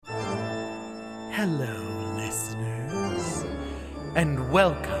Hello, listeners, and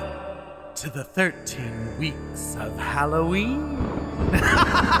welcome to the 13 weeks of Halloween.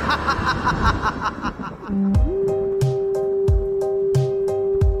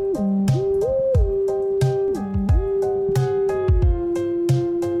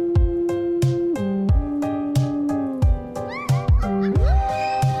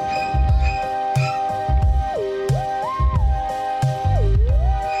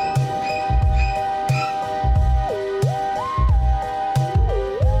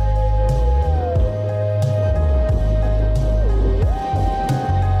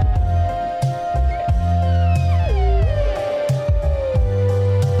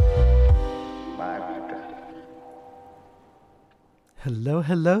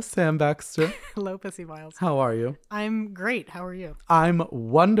 Hello, Sam Baxter. Hello, Pissy Miles. How are you? I'm great. How are you? I'm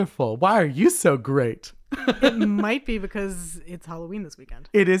wonderful. Why are you so great? It might be because it's Halloween this weekend.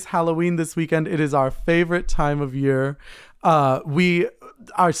 It is Halloween this weekend. It is our favorite time of year. We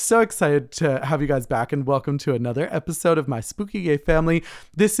are so excited to have you guys back, and welcome to another episode of My Spooky Gay Family.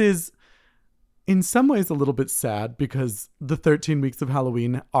 This is in some ways a little bit sad because the 13 weeks of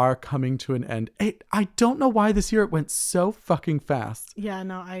Halloween are coming to an end. I don't know why this year it went so fucking fast. Yeah,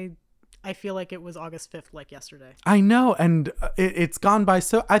 no, I feel like it was August 5th, like yesterday. I know, and it's gone by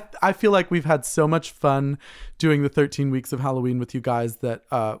so... I feel like we've had so much fun doing the 13 weeks of Halloween with you guys that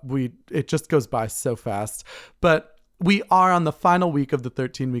it just goes by so fast. But we are on the final week of the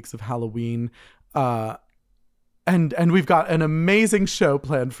 13 weeks of Halloween, and we've got an amazing show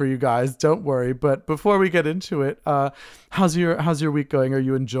planned for you guys. Don't worry. But before we get into it, how's your week going? Are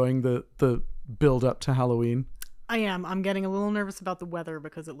you enjoying the build up to Halloween? I am. I'm getting a little nervous about the weather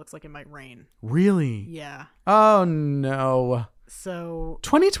because it looks like it might rain. Really? Yeah. Oh no. So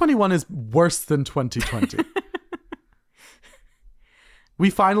 2021 is worse than 2020. We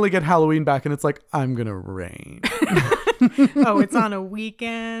finally get Halloween back and it's like, I'm gonna rain. Oh, it's on a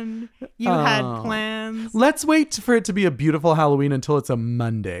weekend. You had plans. Let's wait for it to be a beautiful Halloween until it's a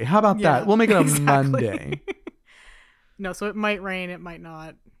Monday. How about that? We'll make it a Monday. No, so it might rain, it might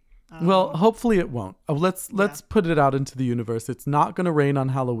not. Well, hopefully it won't. Let's put it out into the universe. It's not going to rain on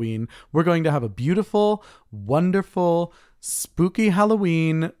Halloween. We're going to have a beautiful, wonderful, spooky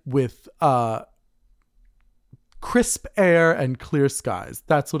Halloween with crisp air and clear skies.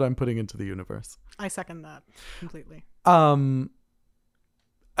 That's what I'm putting into the universe. I second that completely. I'm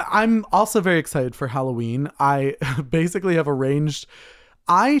also very excited for Halloween. I basically have arranged...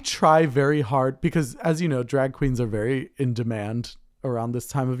 I try very hard because, as you know, drag queens are very in demand around this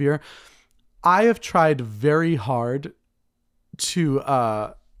time of year. I have tried very hard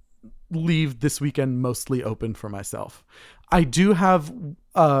to leave this weekend mostly open for myself. I do have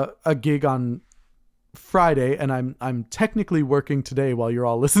a gig on Friday, and I'm technically working today while you're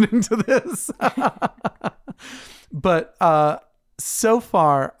all listening to this. But so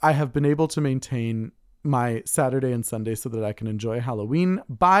far, I have been able to maintain my Saturday and Sunday so that I can enjoy Halloween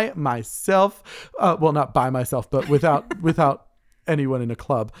by myself. Well, not by myself, but without anyone in a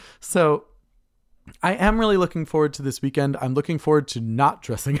club. So I am really looking forward to this weekend. I'm looking forward to not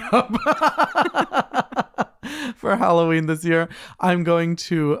dressing up for Halloween this year. I'm going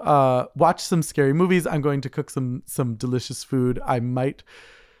to watch some scary movies. I'm going to cook some delicious food. I might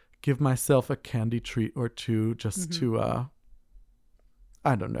give myself a candy treat or two just to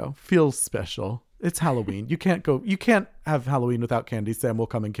I don't know, feel special. It's Halloween. You can't have Halloween without candy. Sam will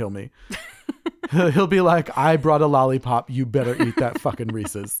come and kill me. He'll be like, I brought a lollipop. You better eat that fucking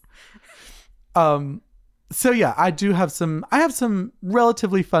Reese's. So yeah, I have some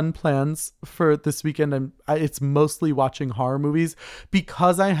relatively fun plans for this weekend. It's mostly watching horror movies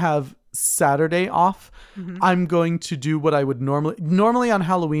because I have Saturday off. I'm going to do what I would normally on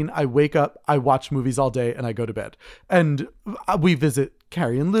Halloween. I wake up, I watch movies all day, and I go to bed. And we visit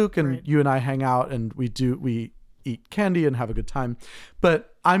Carrie and Luke, and right. You and I hang out, and we eat candy and have a good time.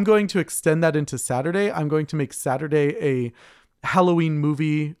 But I'm going to extend that into Saturday. I'm going to make Saturday a Halloween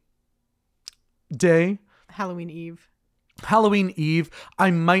movie day. Halloween Eve.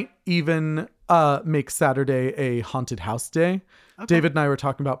 I might even make Saturday a haunted house day. Okay. David and I were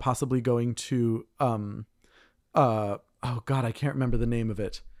talking about possibly going to oh God, I can't remember the name of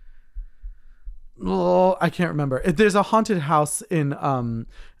it. Oh, I can't remember. There's a haunted house in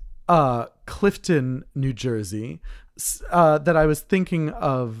Clifton, New Jersey, that I was thinking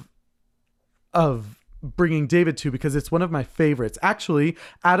of bringing David to because it's one of my favorites. Actually,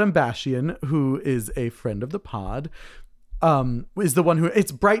 Adam Bashian, who is a friend of the pod, is the one who...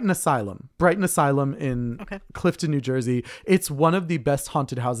 It's Brighton Asylum in Clifton, New Jersey. It's one of the best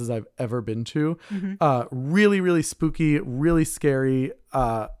haunted houses I've ever been to. Mm-hmm. Really, really spooky, really scary.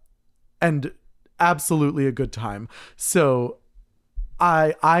 And absolutely a good time. So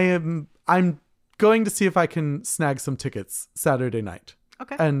I'm going to see if I can snag some tickets Saturday night.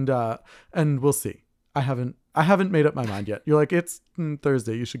 Okay. And we'll see. I haven't made up my mind yet. You're like, it's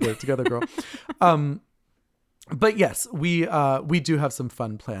Thursday. You should get it together, girl. But yes, we do have some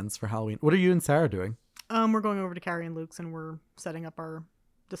fun plans for Halloween. What are you and Sarah doing? We're going over to Carrie and Luke's and we're setting up our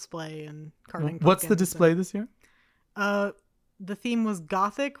display and carving. What's the display this year? The theme was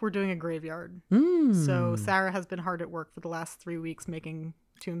Gothic. We're doing a graveyard. So Sarah has been hard at work for the last 3 weeks making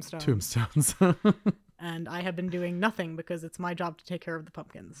tombstones. And I have been doing nothing because it's my job to take care of the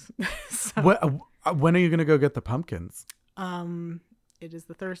pumpkins. So, when are you going to go get the pumpkins? it is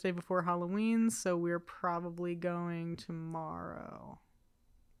the Thursday before Halloween, so we're probably going tomorrow.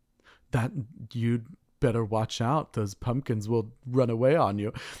 That you'd better watch out. Those pumpkins will run away on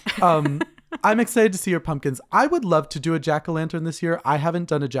you. I'm excited to see your pumpkins. I would love to do a jack-o'-lantern this year. I haven't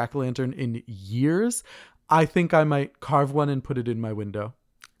done a jack-o'-lantern in years. I think I might carve one and put it in my window.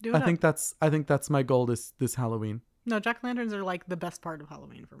 I think that's my goal this Halloween. No, jack-o'-lanterns are like the best part of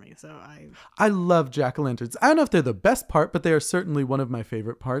Halloween for me. So I love jack-o'-lanterns. I don't know if they're the best part, but they are certainly one of my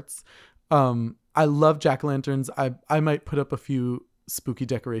favorite parts. I love jack-o'-lanterns. I might put up a few spooky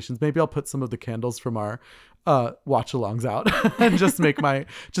decorations. Maybe I'll put some of the candles from our watch-alongs out and just make my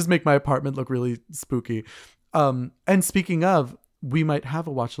apartment look really spooky. And speaking of, we might have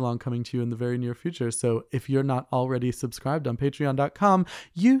a watch-along coming to you in the very near future. So if you're not already subscribed on patreon.com,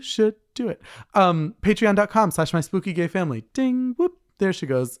 you should do it. Patreon.com/myspooky-gay-family. Ding, whoop. There she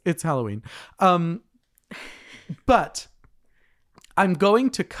goes. It's Halloween. But I'm going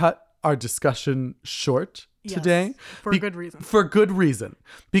to cut our discussion short today. For good reason. For good reason.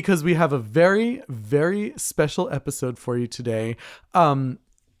 Because we have a very, very special episode for you today. I'm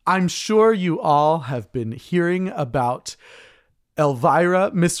sure you all have been hearing about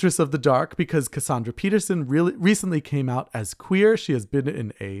Elvira, Mistress of the Dark, because Cassandra Peterson really recently came out as queer. She has been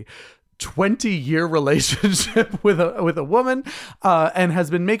in a 20-year relationship with a woman and has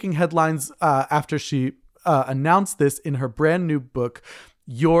been making headlines after she announced this in her brand new book,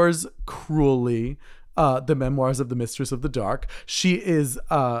 Yours Cruelly, The Memoirs of the Mistress of the Dark. She is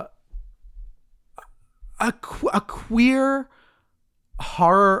a queer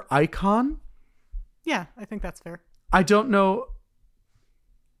horror icon. Yeah, I think that's fair. I don't know.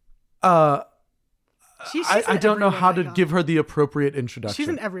 I don't know how to give her the appropriate introduction. She's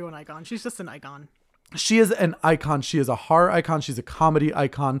an everyone icon. She's just an icon. She is an icon. She is a horror icon. She's a comedy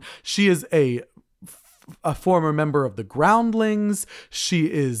icon. She is a former member of the Groundlings.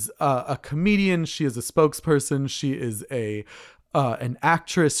 She is a comedian. She is a spokesperson. She is an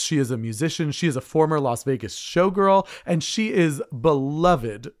actress. She is a musician. She is a former Las Vegas showgirl, and she is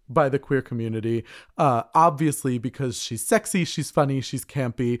beloved by the queer community, obviously because she's sexy, she's funny, she's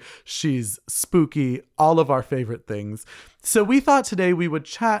campy, she's spooky, all of our favorite things. So we thought today we would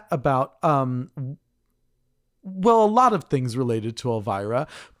chat about, a lot of things related to Elvira,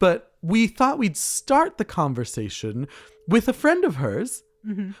 but we thought we'd start the conversation with a friend of hers.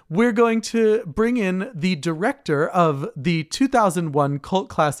 Mm-hmm. We're going to bring in the director of the 2001 cult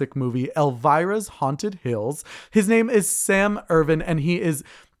classic movie Elvira's Haunted Hills. His name is Sam Irvin, and he is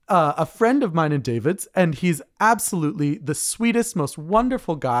a friend of mine and David's, and he's absolutely the sweetest, most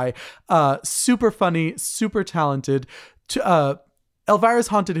wonderful guy, super funny, super talented. Elvira's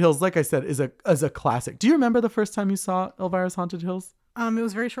Haunted Hills, like I said, is a classic. Do you remember the first time you saw Elvira's Haunted Hills? It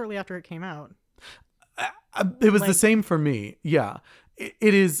was very shortly after it came out. It was the same for me. Yeah.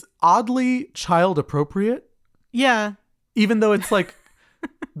 It is oddly child appropriate. Yeah. Even though it's like,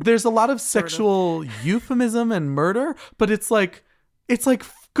 there's a lot of sexual euphemism and murder, but it's like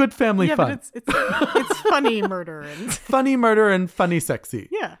good family fun. But it's funny murder and funny murder and funny sexy.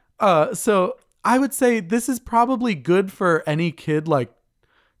 Yeah. So I would say this is probably good for any kid like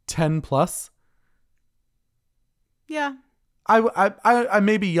 10 plus. Yeah. I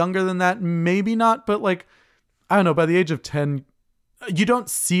may be younger than that, maybe not, but like, I don't know, by the age of 10, you don't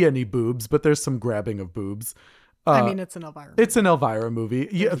see any boobs, but there's some grabbing of boobs. I mean, it's an Elvira movie. It's an Elvira movie.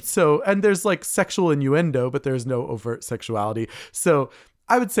 Yeah. So, and there's like sexual innuendo, but there's no overt sexuality. So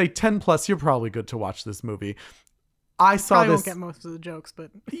I would say 10 plus, you're probably good to watch this movie. I saw this. Won't get most of the jokes,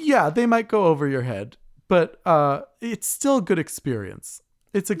 but yeah, they might go over your head, but it's still a good experience.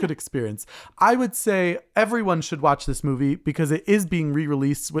 It's a good experience. I would say everyone should watch this movie because it is being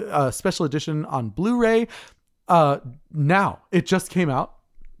re-released with a special edition on Blu-ray. Now it just came out,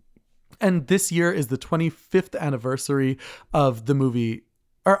 and this year is the 25th anniversary of the movie,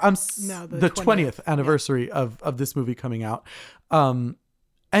 or the 20th anniversary of this movie coming out. And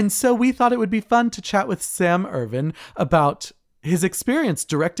so we thought it would be fun to chat with Sam Irvin about his experience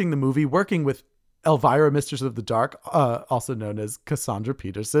directing the movie, working with Elvira, Mistress of the Dark, also known as Cassandra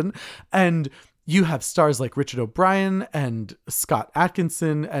Peterson. And you have stars like Richard O'Brien and Scott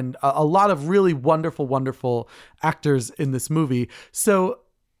Adkinson and a lot of really wonderful, wonderful actors in this movie. So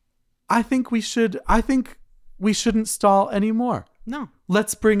I think we shouldn't stall anymore. No.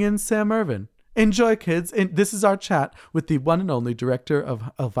 Let's bring in Sam Irvin. Enjoy, kids. And this is our chat with the one and only director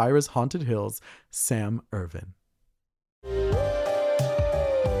of Elvira's Haunted Hills, Sam Irvin.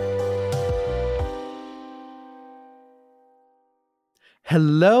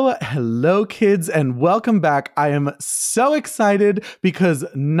 Hello, kids, and welcome back. I am so excited because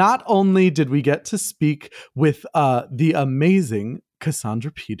not only did we get to speak with the amazing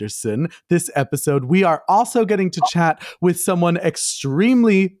Cassandra Peterson this episode, we are also getting to chat with someone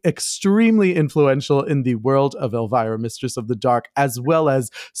extremely, extremely influential in the world of Elvira, Mistress of the Dark, as well as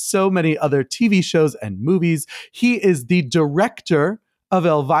so many other TV shows and movies. He is the director of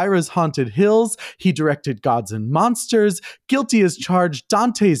Elvira's Haunted Hills. He directed Gods and Monsters, Guilty as Charged,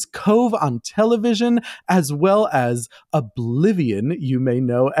 Dante's Cove on television, as well as Oblivion, you may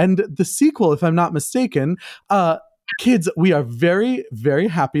know, and the sequel, if I'm not mistaken. Kids, we are very, very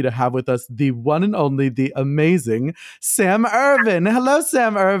happy to have with us the one and only, the amazing Sam Irvin. Hello,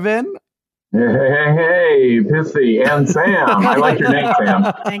 Sam Irvin. Hey, Pissy and Sam. I like your name,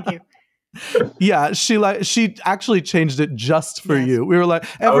 Sam. Thank you. Yeah, she actually changed it just for you. We were like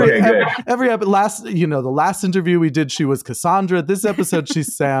the last interview we did, she was Cassandra. This episode,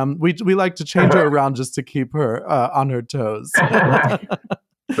 she's Sam. We like to change her around just to keep her on her toes.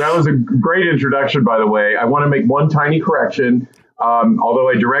 That was a great introduction, by the way. I want to make one tiny correction. Although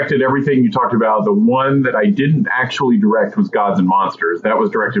I directed everything you talked about, the one that I didn't actually direct was Gods and Monsters. That was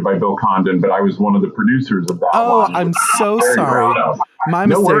directed by Bill Condon, but I was one of the producers of that one. Oh, I'm so sorry. My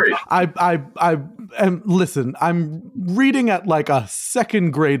mistake. No worries. Listen, I'm reading at like a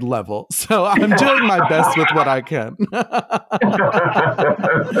second grade level, so I'm doing my best with what I can.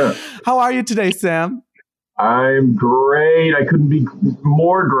 How are you today, Sam? I'm great. I couldn't be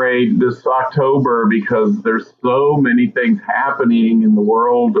more great this October because there's so many things happening in the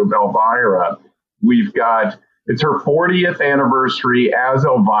world of Elvira. It's her 40th anniversary as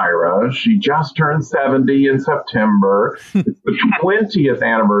Elvira. She just turned 70 in September. It's the 20th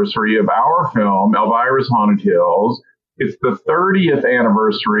anniversary of our film, Elvira's Haunted Hills. It's the 30th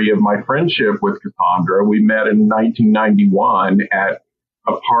anniversary of my friendship with Cassandra. We met in 1991 at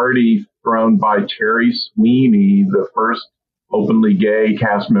a party thrown by Terry Sweeney, the first openly gay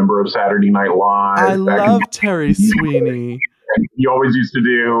cast member of Saturday Night Live. I love Terry Sweeney. He always used to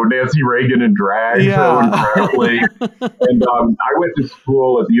do Nancy Reagan in drag so incredibly. And I went to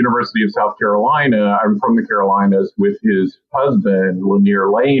school at the University of South Carolina. I'm from the Carolinas with his husband,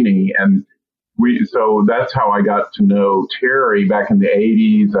 Lanier Laney. And so that's how I got to know Terry back in the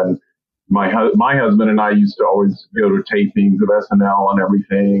 80s. And my husband and I used to always go to tapings of SNL and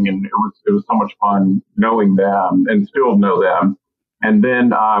everything, and it was so much fun knowing them and still know them. And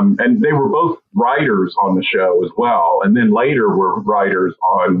then and they were both writers on the show as well, and then later were writers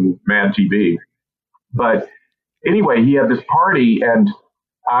on Mad TV. But anyway, he had this party, and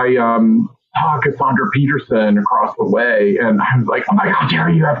I saw Cassandra Peterson across the way, and I was like, "Oh my God,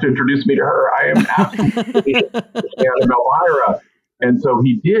 Jerry, you have to introduce me to her. I am absolutely a fan of Elvira." And so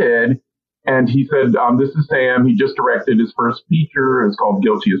he did. And he said, "This is Sam. He just directed his first feature. It's called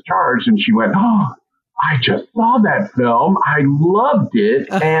Guilty as Charged." And she went, "Oh, I just saw that film. I loved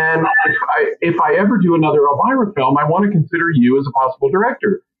it. And if I ever do another Elvira film, I want to consider you as a possible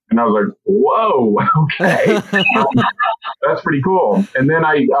director." And I was like, "Whoa, okay." That's pretty cool. And then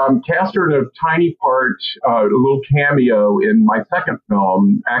I cast her in a tiny part, a little cameo in my second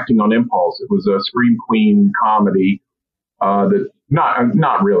film, Acting on Impulse. It was a Scream Queen comedy that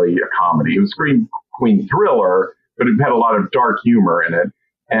not really a comedy. It was a Scream Queen thriller, but it had a lot of dark humor in it.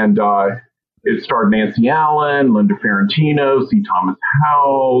 And it starred Nancy Allen, Linda Ferrantino, C. Thomas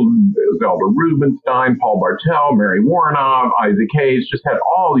Howell, Zelda Rubinstein, Paul Bartel, Mary Warnoff, Isaac Hayes, just had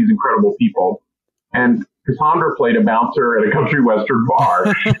all these incredible people. And Cassandra played a bouncer at a country western bar.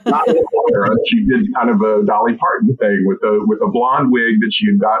 Not in Florida. She did kind of a Dolly Parton thing with a blonde wig that she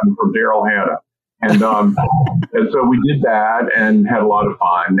had gotten from Daryl Hannah. And and so we did that and had a lot of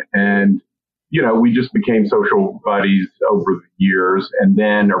fun. And, you know, we just became social buddies over the years. And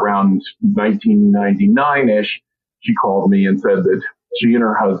then around 1999-ish, she called me and said that she and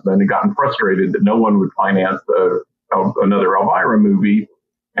her husband had gotten frustrated that no one would finance another Elvira movie.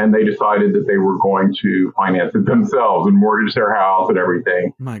 And they decided that they were going to finance it themselves and mortgage their house and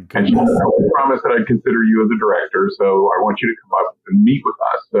everything. My goodness. And she said, "I promised that I'd consider you as a director, so I want you to come up and meet with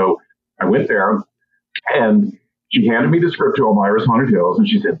us." So I went there, and she handed me the script to Elvira's Haunted Hills, and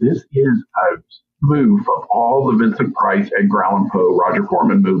she said, "This is a spoof of all the Vincent Price, Edgar Allan Poe, Roger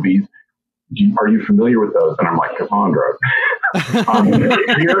Corman movies. Are you familiar with those?" And I'm like, "Cassandra."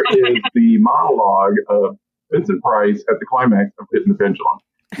 Here is the monologue of Vincent Price at the climax of Pit and the Pendulum.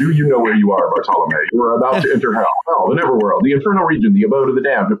 "Do you know where you are, Bartolome? You are about to enter hell, the netherworld, the infernal region, the abode of the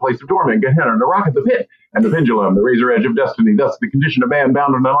damned, the place of torment, Gehenna, the rock of the pit, and the pendulum, the razor edge of destiny. Thus, the condition of man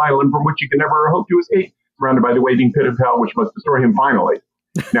bound on an island from which he can never hope to escape, surrounded by the waiting pit of hell, which must destroy him finally."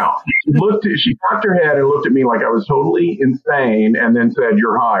 Now, she cocked her head and looked at me like I was totally insane, and then said,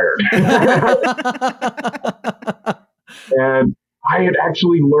 "You're hired." And I had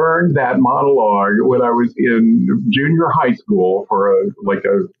actually learned that monologue when I was in junior high school for a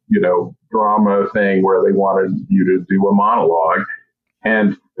drama thing where they wanted you to do a monologue.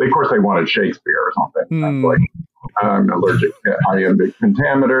 And of course they wanted Shakespeare or something. I'm like, "I'm allergic to iambic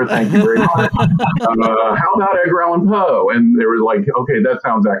pentameter. Thank you very much." "How about Edgar Allan Poe?" And they were like, "Okay, that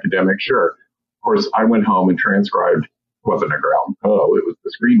sounds academic. Sure." Of course, I went home and transcribed. It wasn't Edgar Allan Poe. It was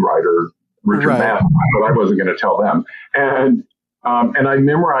the screenwriter, Richard Matheson, but I wasn't going to tell them. And I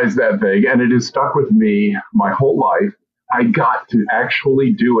memorized that thing, and it has stuck with me my whole life. I got to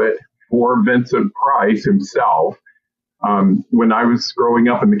actually do it for Vincent Price himself. When I was growing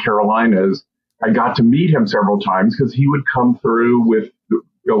up in the Carolinas, I got to meet him several times because he would come through with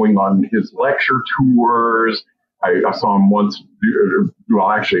going on his lecture tours. I saw him once,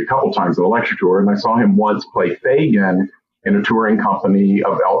 actually a couple times on a lecture tour, and I saw him once play Fagin in a touring company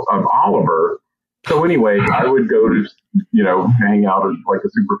of Oliver. So anyway, I would go to, hang out as like a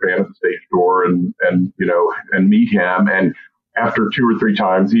super fan of the Stage Door and meet him. And after 2 or 3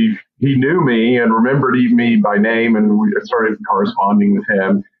 times, he knew me and remembered me by name, and we started corresponding with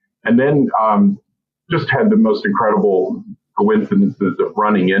him. And then just had the most incredible coincidences of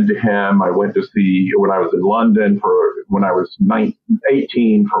running into him. I went to see, when I was in London when I was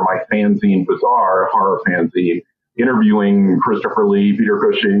 18 for my fanzine Bazaar, horror fanzine, interviewing Christopher Lee, Peter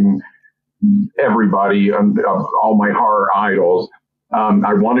Cushing, everybody, all my horror idols.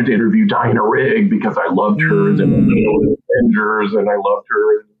 I wanted to interview Diana Rigg because I loved her in the Avengers, and I loved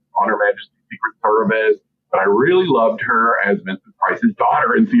her in On Her Majesty's Secret Service, but I really loved her as Vincent Price's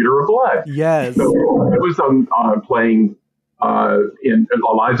daughter in Theater of Blood. Yes. So I was playing in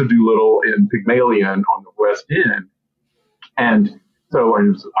Eliza Doolittle in Pygmalion on the West End. And so I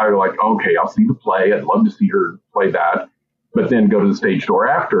was like, okay, I'll see the play. I'd love to see her play that. But then go to the Stage Door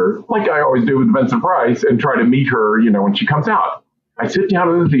after, like I always do with Vincent Price, and try to meet her, when she comes out. I sit down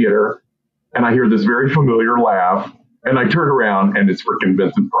in the theater, and I hear this very familiar laugh, and I turn around, and it's freaking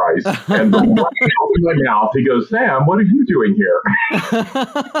Vincent Price. And the moment I open my mouth, he goes, "Sam, what are you doing here?"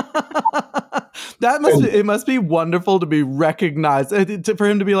 It must be wonderful to be recognized. For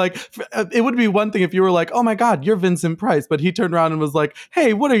him to be like, it would be one thing if you were like, "Oh my God, you're Vincent Price," but he turned around and was like,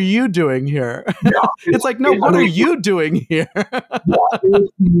 "Hey, what are you doing here?" Yeah, it's like, no, what are you doing here? Yeah, it was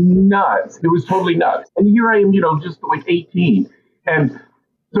nuts. It was totally nuts. And here I am, just like 18. And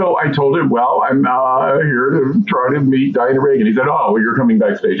so I told him, "Well, I'm here to try to meet Diana Rigg." And he said, "Oh, well, you're coming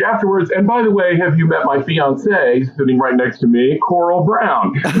backstage afterwards. And by the way, have you met my fiancée sitting right next to me, Coral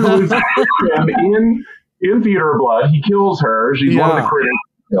Brown, who is in Theater of Blood? He kills her. She's one of the critics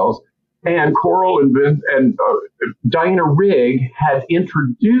he kills. And Coral and Diana Rigg had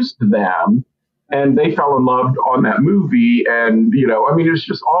introduced them, and they fell in love on that movie. And, it was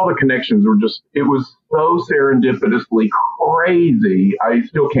just all the connections were it was so serendipitously crazy. I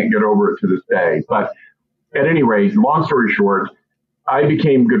still can't get over it to this day. But at any rate, long story short, I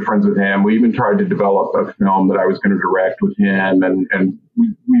became good friends with him. We even tried to develop a film that I was going to direct with him. And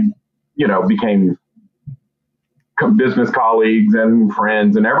we became business colleagues and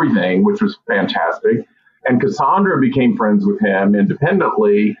friends and everything, which was fantastic. And Cassandra became friends with him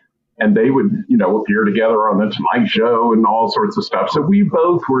independently. And they would, appear together on the Tonight Show and all sorts of stuff. So we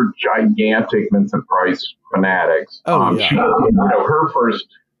both were gigantic Vincent Price fanatics. Oh, yeah. Her first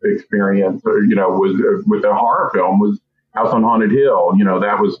experience, was with a horror film was House on Haunted Hill.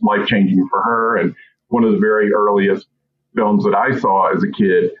 That was life-changing for her. And one of the very earliest films that I saw as a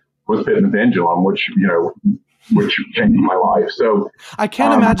kid was Pit and the Pendulum, which changed my life. So I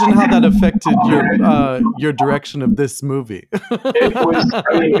can't imagine how that affected your direction of this movie. It was a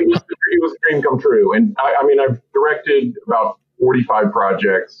dream come true. And I've directed about 45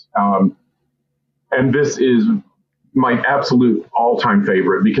 projects. And this is my absolute all-time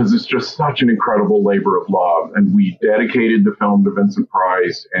favorite because it's just such an incredible labor of love. And we dedicated the film to Vincent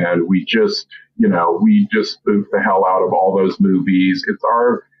Price, and we just spoofed the hell out of all those movies.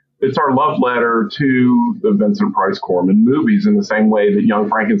 it's our love letter to the Vincent Price Corman movies in the same way that Young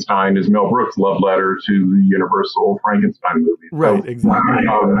Frankenstein is Mel Brooks' love letter to the Universal Frankenstein movies. Right, so, exactly.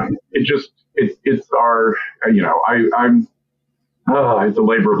 It's our, it's a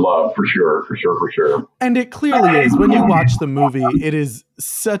labor of love for sure. And it clearly is. When you watch the movie, it is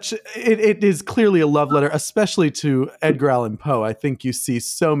it is clearly a love letter, especially to Edgar Allan Poe. I think you see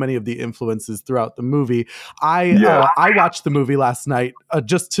so many of the influences throughout the movie. I watched the movie last night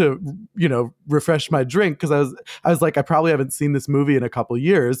just to, refresh my drink, because I was like, I probably haven't seen this movie in a couple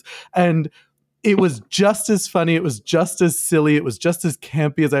years. And it was just as funny. It was just as silly. It was just as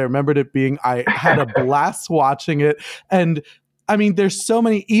campy as I remembered it being. I had a blast watching it. And I mean, there's so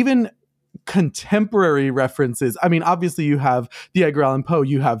many, even contemporary references. I mean, obviously you have the Edgar Allan Poe,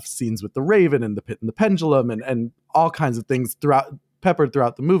 you have scenes with the Raven and the Pit and the Pendulum and all kinds of things peppered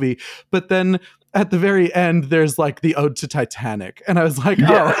throughout the movie. But then at the very end, there's like the ode to Titanic. And I was like,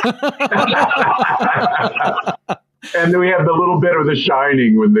 oh. And then we have the little bit of The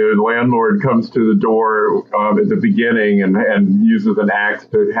Shining when the landlord comes to the door at the beginning and uses an axe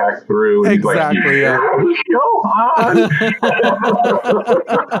to hack through. And exactly. Go on.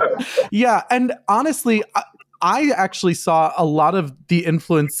 Yeah. And honestly, I actually saw a lot of the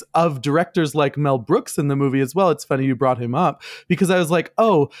influence of directors like Mel Brooks in the movie as well. It's funny you brought him up, because I was like,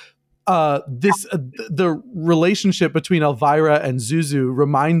 the relationship between Elvira and Zuzu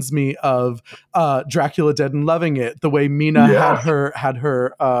reminds me of Dracula Dead and Loving It, the way Mina had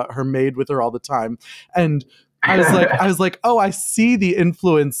her maid with her all the time. And I was like, oh, I see the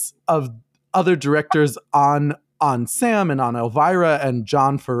influence of other directors on Sam and on Elvira and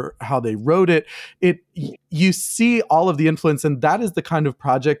John for how they wrote it. You see all of the influence, and that is the kind of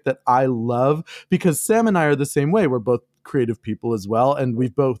project that I love, because Sam and I are the same way. We're both creative people as well, and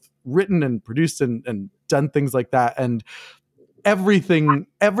we've both written and produced and done things like that, and everything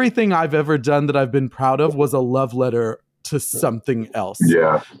I've ever done that I've been proud of was a love letter to something else.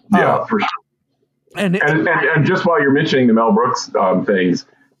 For sure. And just while you're mentioning the Mel Brooks things,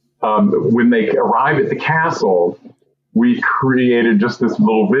 when they arrive at the castle, we created just this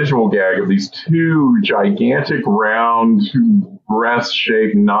little visual gag of these two gigantic round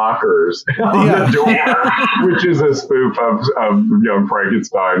breast-shaped knockers on the door, which is a spoof of Young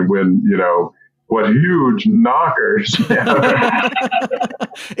Frankenstein when, what huge knockers.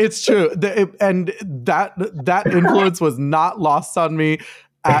 It's true. And that influence was not lost on me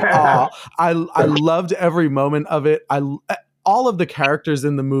at all. I loved every moment of it. All of the characters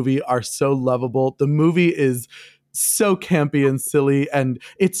in the movie are so lovable. The movie is so campy and silly, and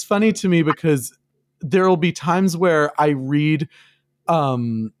it's funny to me because there will be times where I read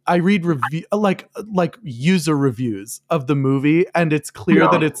review like user reviews of the movie, and it's clear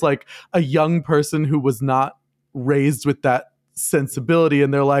that it's like a young person who was not raised with that sensibility,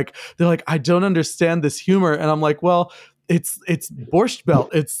 and they're like I don't understand this humor, and I'm like, well, it's Borscht Belt.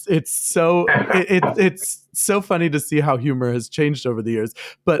 It's so funny to see how humor has changed over the years,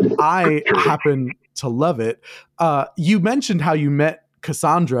 but I happen to love it. You mentioned how you met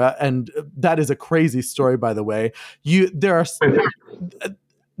Cassandra, and that is a crazy story, by the way.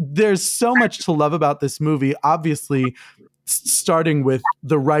 There's so much to love about this movie, obviously, starting with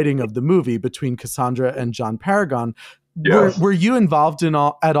the writing of the movie between Cassandra and John Paragon. Yes. Were you involved at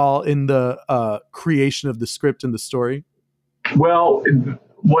all in the creation of the script and the story? Well,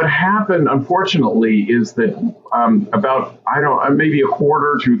 what happened, unfortunately, is that maybe a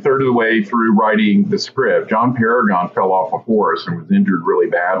quarter to a third of the way through writing the script, John Paragon fell off a horse and was injured really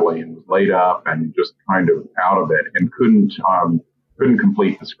badly and was laid up and just kind of out of it and couldn't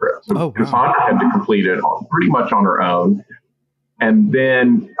complete the script. So Cassandra had to complete it pretty much on her own. And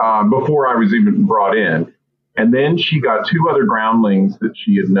then before I was even brought in, and then she got two other groundlings that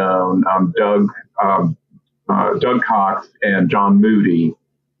she had known, Doug Cox and John Moody,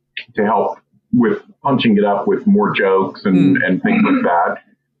 to help with punching it up with more jokes and things like that.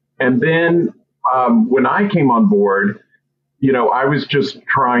 And then when I came on board, I was just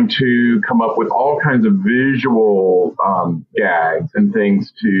trying to come up with all kinds of visual gags and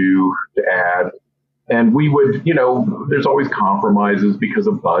things to add. And we would, there's always compromises because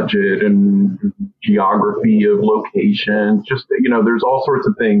of budget and geography of locations. Just, there's all sorts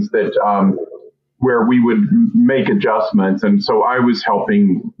of things that where we would make adjustments. And so I was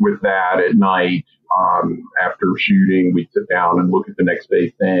helping with that at night. After shooting, we'd sit down and look at the next day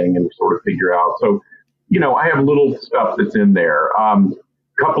thing and sort of figure out. So, I have little stuff that's in there. A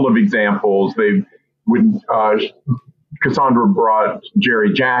couple of examples. Cassandra brought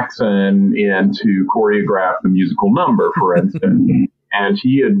Jerry Jackson in to choreograph the musical number, for instance. And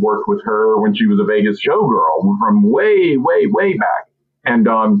he had worked with her when she was a Vegas showgirl from way, way, way back. And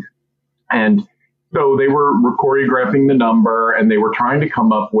And so they were choreographing the number, and they were trying to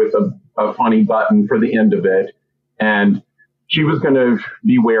come up with a funny button for the end of it. And she was going to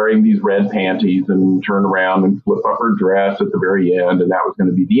be wearing these red panties and turn around and flip up her dress at the very end, and that was going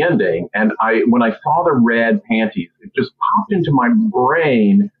to be the ending. And when I saw the red panties, it just popped into my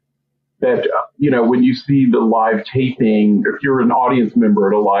brain that, when you see the live taping, if you're an audience member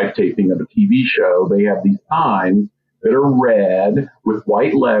at a live taping of a TV show, they have these signs that are red with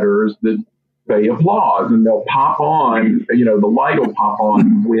white letters that say applause, and they'll pop on, the light will pop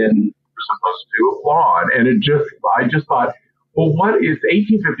on when you're supposed to applaud. And I just thought, well, what is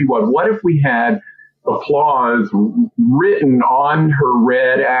 1851? What if we had applause written on her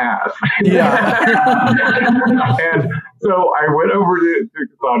red ass? Yeah. And so I went over to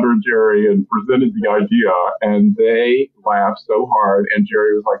Cassandra and Jerry and presented the idea, and they laughed so hard. And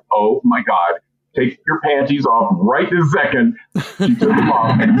Jerry was like, "Oh my God, take your panties off right this second." She took them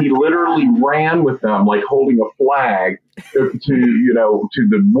off, and he literally ran with them, like holding a flag to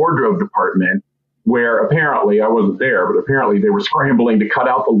the wardrobe department, where apparently I wasn't there, but apparently they were scrambling to cut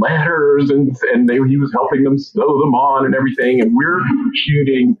out the letters, and he was helping them sew them on and everything. And we're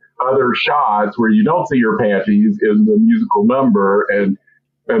shooting other shots where you don't see your panties in the musical number. And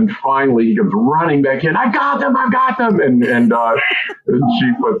finally he comes running back in. I got them. And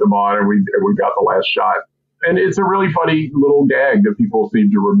she put them on, and we got the last shot. And it's a really funny little gag that people seem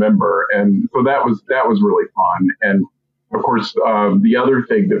to remember. And so that was really fun. And of course, the other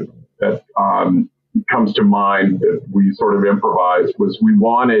thing that comes to mind that we sort of improvised was we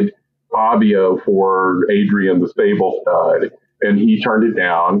wanted Fabio for Adrian the stable stud, and he turned it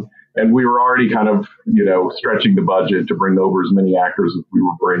down. And we were already kind of, stretching the budget to bring over as many actors as we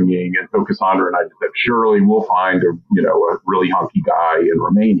were bringing. And so Cassandra and I said, surely we'll find a really hunky guy in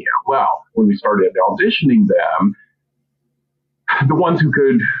Romania. Well, when we started auditioning them, the ones who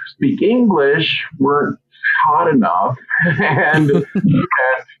could speak English weren't hot enough.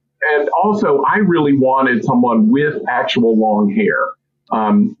 And also, I really wanted someone with actual long hair,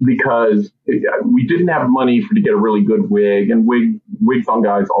 because we didn't have money to get a really good wig, and wigs on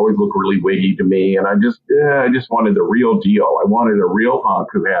guys always look really wiggy to me. And I just wanted the real deal. I wanted a real hunk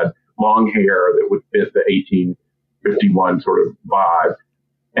who had long hair that would fit the 1851 sort of vibe.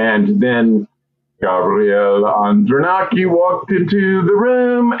 And then Gabriele Andronacchi walked into the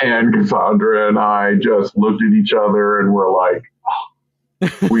room, and Cassandra and I just looked at each other and were like,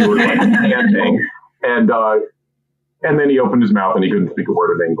 we were like chanting, and then he opened his mouth and he couldn't speak a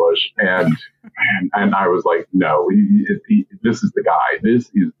word of English, and I was like, no, this is the guy. This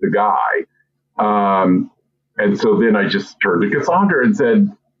is the guy. And so then I just turned to Cassandra and said,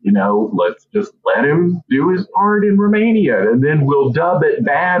 let's just let him do his part in Romania, and then we'll dub it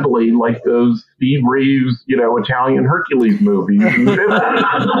badly like those Steve Reeves, Italian Hercules movies.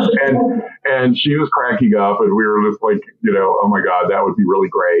 And she was cracking up, and we were just like, oh my God, that would be really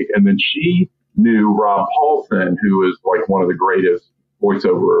great. And then she knew Rob Paulsen, who is like one of the greatest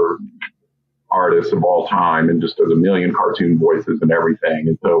voiceover artists of all time, and just does a million cartoon voices and everything.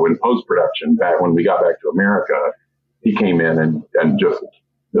 And so in post-production, when we got back to America, he came in and just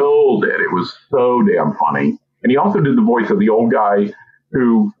killed it. It was so damn funny. And he also did the voice of the old guy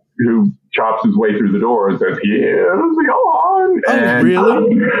who chops his way through the door and says, "Here's Johan." Oh,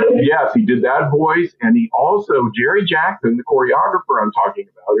 really? Yes, he did that voice. And he also, Jerry Jackson, the choreographer I'm talking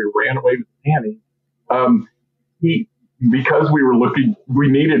about, who ran away with Annie, because we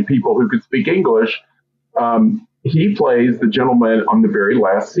needed people who could speak English, he plays the gentleman on the very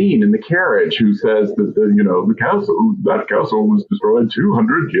last scene in the carriage who says that that castle was destroyed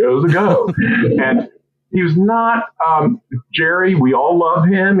 200 years ago. And he was not, Jerry, we all love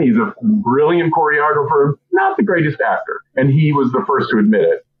him. He's a brilliant choreographer, not the greatest actor. And he was the first to admit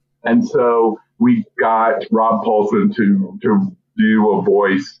it. And so we got Rob Paulsen to do a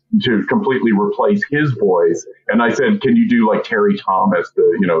voice to completely replace his voice. And I said, can you do like Terry Thomas,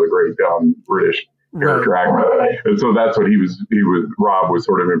 the great British character actor? And so that's what Rob was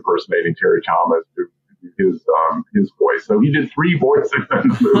sort of impersonating Terry Thomas to his voice. So he did 3 voices in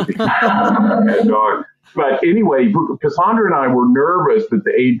the movie. But anyway, Cassandra and I were nervous that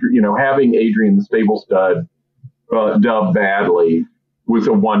having Adrian the stable stud dubbed badly was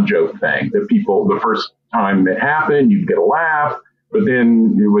a one joke thing, that people, the first time it happened, you'd get a laugh, but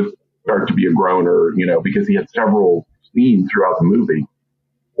then it would start to be a groaner, because he had several scenes throughout the movie.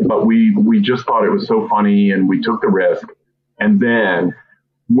 But we just thought it was so funny, and we took the risk. And then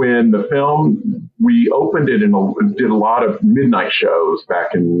when the film, we opened it and did a lot of midnight shows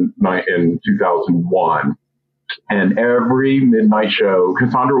back in 2001. And every midnight show,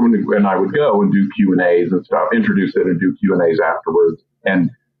 Cassandra and I would go and do Q&As and stuff, introduce it and do Q&As afterwards.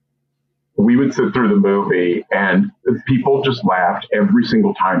 And we would sit through the movie and people just laughed every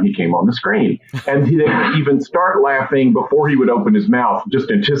single time he came on the screen. And they would even start laughing before he would open his mouth,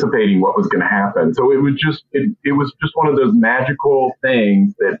 just anticipating what was going to happen. So it was just one of those magical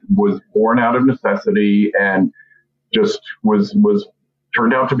things that was born out of necessity and just was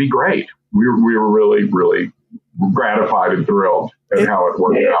turned out to be great. We were really, really gratified and thrilled at how it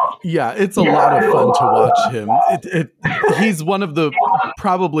worked out. Yeah, it's a lot of fun to watch him. He's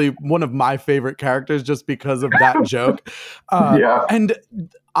probably one of my favorite characters just because of that joke. And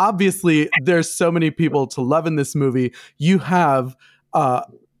obviously, there's so many people to love in this movie. You have,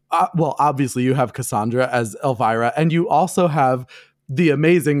 obviously, you have Cassandra as Elvira, and you also have the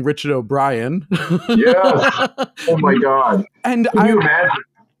amazing Richard O'Brien. Yes. Oh my God. And Can you imagine?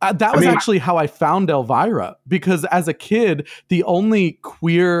 That was actually how I found Elvira, because as a kid, the only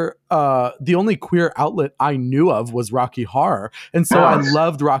queer outlet I knew of was Rocky Horror. And so I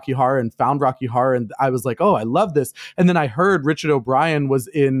loved Rocky Horror and found Rocky Horror. And I was like, oh, I love this. And then I heard Richard O'Brien was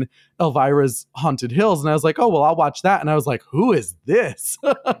in Elvira's Haunted Hills. And I was like, oh, well, I'll watch that. And I was like, who is this?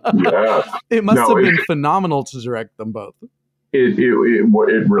 It must have been phenomenal to direct them both.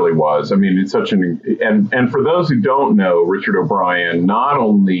 It really was. I mean, it's such and for those who don't know, Richard O'Brien not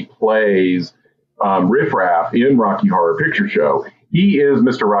only plays Riff Raff in Rocky Horror Picture Show, he is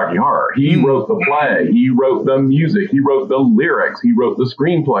Mr. Rocky Horror. He wrote the play, he wrote the music, he wrote the lyrics, he wrote the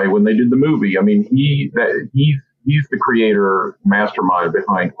screenplay when they did the movie. I mean, he's the creator, mastermind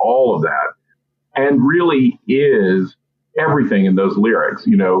behind all of that, and really is everything in those lyrics.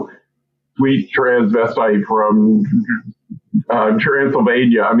 You know, sweet transvestite from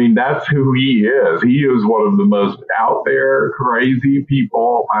Transylvania. I mean, that's who he is. He is one of the most out there, crazy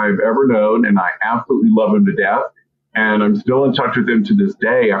people I've ever known, and I absolutely love him to death. And I'm still in touch with him to this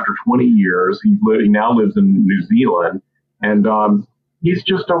day after 20 years. He now lives in New Zealand, and he's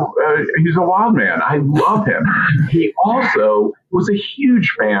just he's a wild man. I love him. He also was a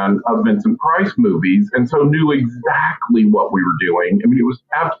huge fan of Vincent Price movies, and so knew exactly what we were doing. I mean, it was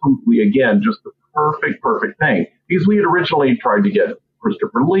absolutely, again, just the perfect thing. Because we had originally tried to get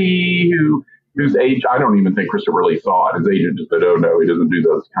Christopher Lee, whose age, I don't even think Christopher Lee saw it. His agent just said, oh, no, he doesn't do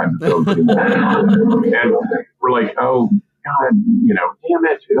those kinds of films anymore. And we're like, oh, God, damn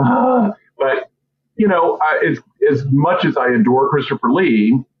it. But, as much as I adore Christopher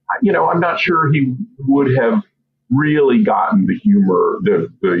Lee, I'm not sure he would have really gotten the humor, the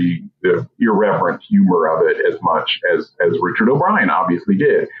irreverent humor of it as much as Richard O'Brien obviously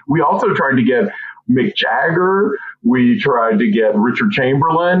did. We also tried to get Mick Jagger. We tried to get Richard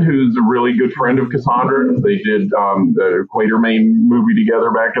Chamberlain, who's a really good friend of Cassandra. They did the Quatermain movie together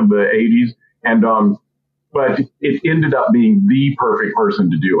back in the 80s. And but it ended up being the perfect person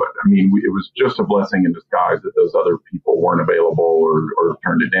to do it. I mean, it was just a blessing in disguise that those other people weren't available or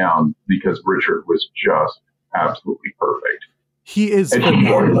turned it down, because Richard was just absolutely perfect. He is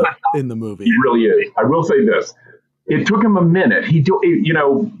phenomenal in the movie. He really is. I will say this. It took him a minute.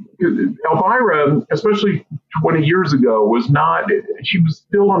 Elvira, especially 20 years ago, she was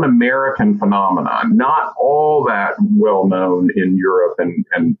still an American phenomenon, not all that well known in Europe and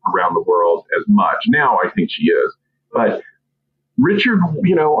around the world as much. Now I think she is. But Richard,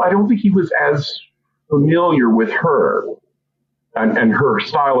 I don't think he was as familiar with her and her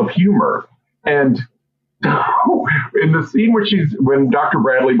style of humor. And in the scene when Dr.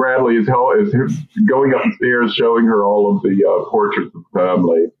 Bradley is going up the stairs showing her all of the portraits of the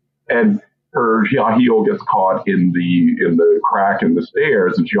family, and her heel gets caught in the crack in the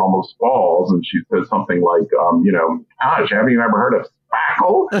stairs, and she almost falls, and she says something like, gosh, have you ever heard of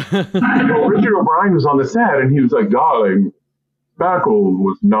spackle? Richard O'Brien was on the set, and he was like, darling, spackle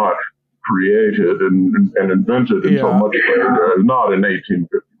was not created and invented until much later, not in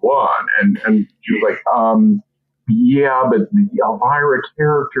 1851. And she was like, but the Elvira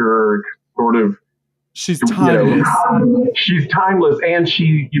character sort of, she's timeless. She's timeless, and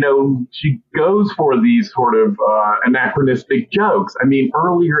she goes for these sort of anachronistic jokes. I mean,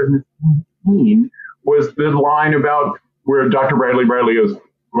 earlier in the scene was the line about where Dr. Bradley goes,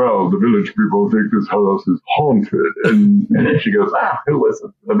 well, the village people think this house is haunted. And she goes, who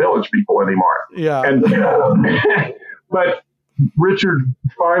listens to the village people anymore? Yeah. And but Richard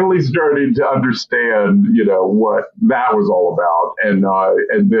finally started to understand, what that was all about. And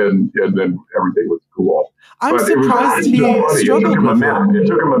then everything was cool. I'm surprised he struggled with it. It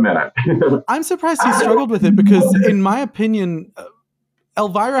took him a minute. I'm surprised he struggled with it because, in my opinion,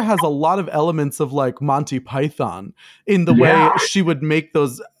 Elvira has a lot of elements of like Monty Python in the way she would make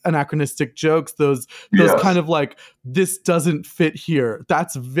those anachronistic jokes, those kind of like, this doesn't fit here.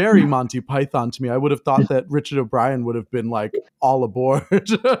 That's very Monty Python to me. I would have thought that Richard O'Brien would have been like all aboard.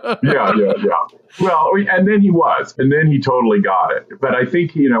 Yeah. Well, and then he totally got it. But I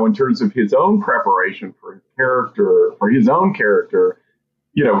think, in terms of his own preparation for his own character,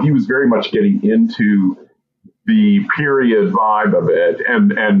 he was very much getting into the period vibe of it,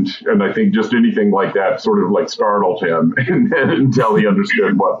 and I think just anything like that sort of like startled him until he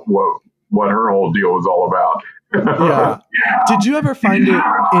understood what her whole deal was all about. Yeah. Did you ever find it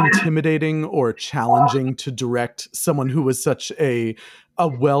intimidating or challenging to direct someone who was such a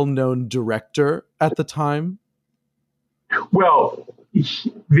well-known director at the time? Well,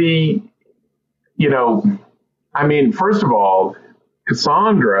 first of all,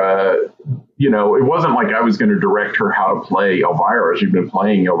 Cassandra, it wasn't like I was going to direct her how to play Elvira. She'd been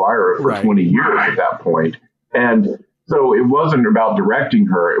playing Elvira for 20 years at that point. And so it wasn't about directing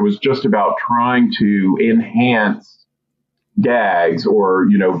her. It was just about trying to enhance gags or,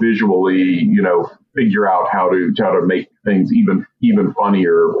 visually, figure out how to make things even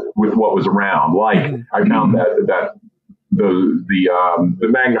funnier with what was around. Like I found that the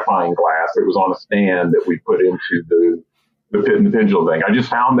magnifying glass that was on a stand that we put into the Pit and the Pendulum thing. I just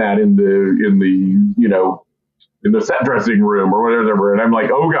found that in the set dressing room or whatever, and I'm like,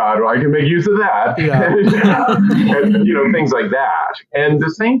 oh God, I can make use of that. Yeah. and things like that. And the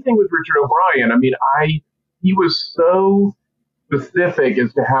same thing with Richard O'Brien. He was so specific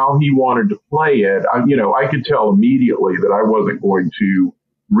as to how he wanted to play it. I could tell immediately that I wasn't going to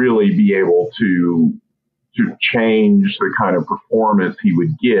really be able to change the kind of performance he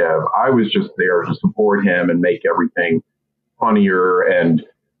would give. I was just there to support him and make everything funnier and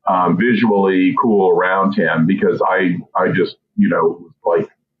visually cool around him, because I just, was like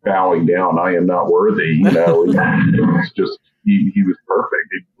bowing down. I am not worthy, It was just, he was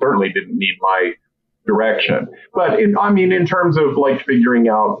perfect. He certainly didn't need my direction. But in terms of like figuring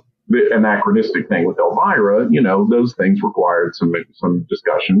out the anachronistic thing with Elvira, those things required some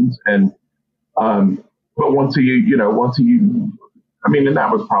discussions. And, but once he and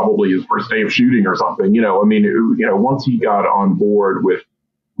that was probably his first day of shooting or something, once he got on board with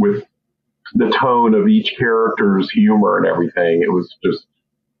the tone of each character's humor and everything, it was just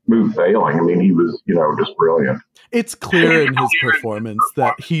smooth sailing. He was, just brilliant. It's clear in his performance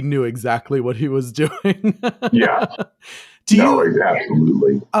that he knew exactly what he was doing. Yeah.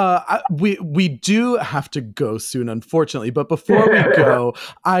 Absolutely. We do have to go soon, unfortunately. But before we go,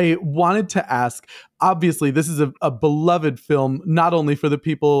 I wanted to ask, obviously, this is a beloved film, not only for the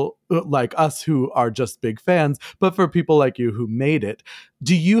people like us who are just big fans, but for people like you who made it.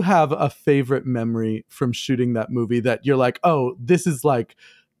 Do you have a favorite memory from shooting that movie that you're like, oh, this is like,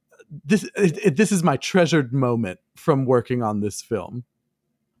 this is my treasured moment from working on this film?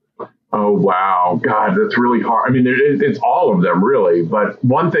 Oh, wow. God, that's really hard. It's all of them, really. But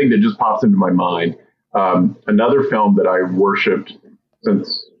one thing that just pops into my mind, another film that I worshipped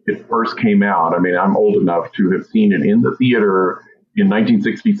since it first came out. I'm old enough to have seen it in the theater in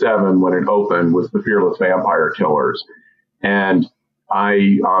 1967 when it opened, was The Fearless Vampire Killers. And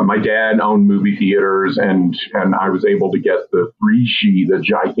my dad owned movie theaters, and I was able to get the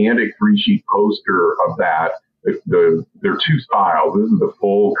gigantic 3-sheet poster of that. There are two styles. This is the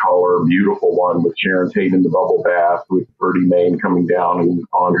full color, beautiful one with Sharon Tate in the bubble bath with Bertie Main coming down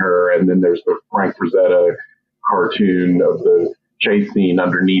on her. And then there's the Frank Frazetta cartoon of the chase scene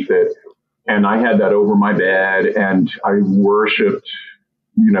underneath it. And I had that over my bed, and I worshiped,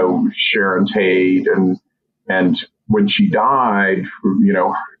 Sharon Tate. And when she died,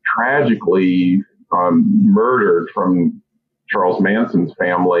 tragically murdered from Charles Manson's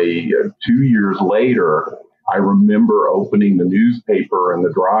family 2 years later, I remember opening the newspaper in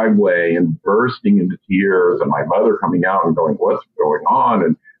the driveway and bursting into tears, and my mother coming out and going, what's going on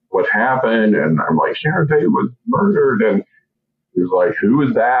and what happened? And I'm like, Sharon Tate was murdered. And he was like, who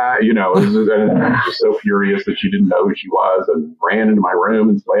is that? And I was just so furious that she didn't know who she was, and ran into my room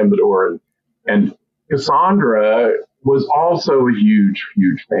and slammed the door. And Cassandra was also a huge,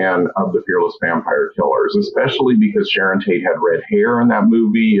 huge fan of The Fearless Vampire Killers, especially because Sharon Tate had red hair in that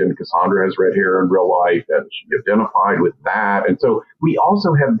movie, and Cassandra has red hair in real life, and she identified with that. And so we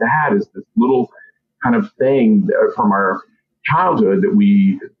also have that as this little kind of thing from our childhood that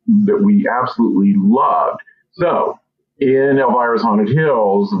we absolutely loved. So in Elvira's Haunted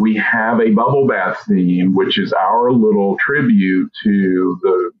Hills, we have a bubble bath scene, which is our little tribute to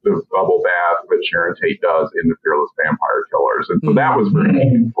the bubble bath that Sharon Tate does in The Fearless Vampire Killers. And so that was very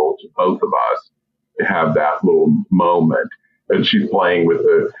meaningful to both of us to have that little moment. and she's playing with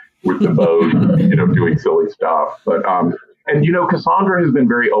the boat, doing silly stuff. But and Cassandra has been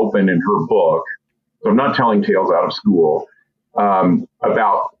very open in her book, so I'm not telling tales out of school,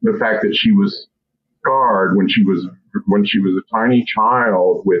 about the fact that she was scarred when she was a tiny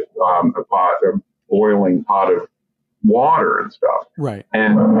child with a boiling pot of water and stuff. Right.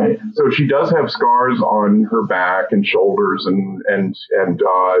 And so she does have scars on her back and shoulders, and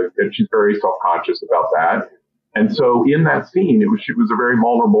she's very self-conscious about that. And so in that scene, it was a very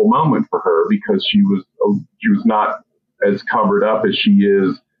vulnerable moment for her, because she was not as covered up as she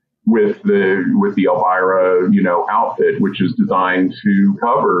is with the Elvira, outfit, which is designed to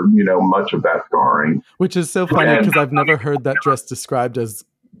cover, much of that scarring. Which is so funny, because I've never heard that dress described as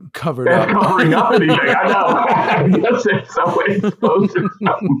covered up. Covering up anything, I know. Yes, it's so exposed so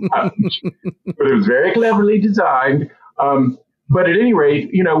much. But it was very cleverly designed. But at any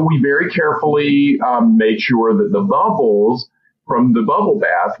rate, we very carefully made sure that the bubbles from the bubble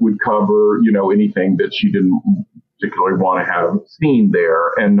bath would cover, anything that she didn't particularly want to have seen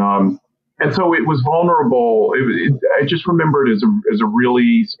there. And so it was vulnerable. I just remember it as a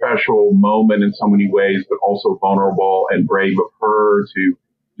really special moment in so many ways, but also vulnerable and brave of her to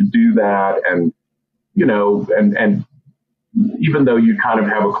do that. And, and even though you kind of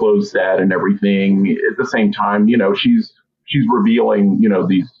have a closed set and everything, at the same time, she's revealing,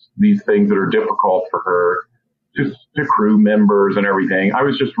 these things that are difficult for her to crew members and everything. I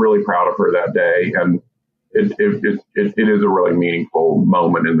was just really proud of her that day. And it is a really meaningful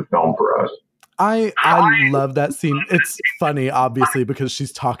moment in the film for us. I love that scene. It's funny, obviously, because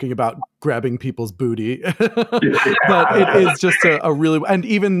she's talking about grabbing people's booty. But it is just a really... And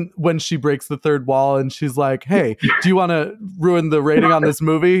even when she breaks the third wall and she's like, hey, do you want to ruin the rating on this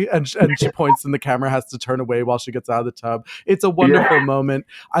movie? And she points and the camera has to turn away while she gets out of the tub. It's a wonderful moment.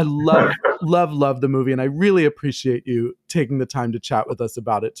 I love the movie, and I really appreciate you taking the time to chat with us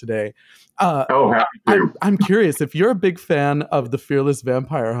about it today. Happy to. I'm curious, if you're a big fan of the Fearless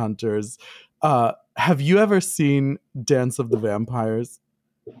Vampire Hunters, have you ever seen Dance of the Vampires?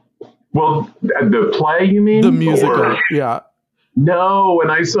 Well, the play, you mean? The musical, yeah. No,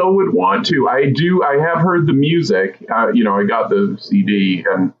 and I so would want to. I have heard the music. I got the CD,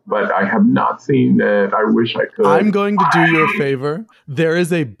 but I have not seen it. I wish I could. I'm going to do you a favor. There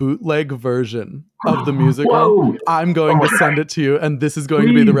is a bootleg version of the musical. Whoa. I'm going to send it to you, and this is going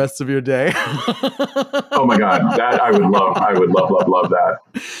to be the rest of your day. Oh my God, that I would love. I would love that.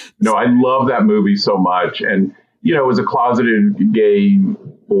 No, I love that movie so much, and as a closeted gay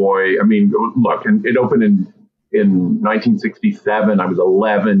boy, I mean, look, and it opened in 1967, I was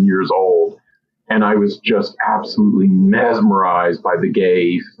 11 years old, and I was just absolutely mesmerized by the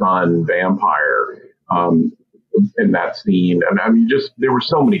gay son vampire in that scene. And I mean, there were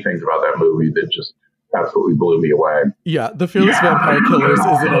so many things about that movie that just absolutely blew me away. Yeah, The Fearless Vampire Killers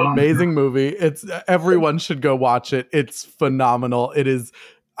is an amazing movie. Everyone should go watch it. It's phenomenal. It is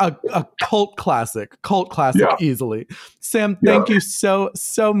a cult classic easily. Sam, thank you so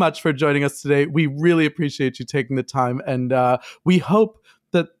much for joining us today. We really appreciate you taking the time, and we hope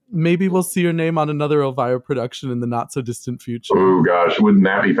that maybe we'll see your name on another Elvira production in the not so distant future. Oh gosh, wouldn't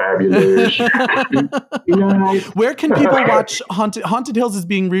that be fabulous? Where can people watch Haunted Hills? Is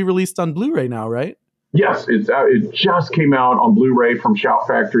being re-released on Blu-ray now, right? Yes, it just came out on Blu-ray from Shout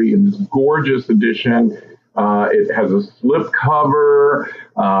Factory in this gorgeous edition. It has a slip cover.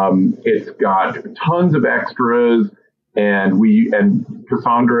 It's got tons of extras, and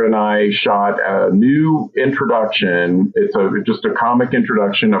Cassandra and I shot a new introduction. It's just a comic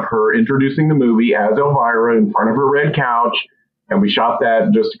introduction of her introducing the movie as Elvira in front of her red couch. And we shot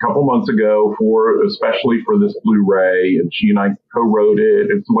that just a couple months ago especially for this Blu-ray. And she and I co-wrote it.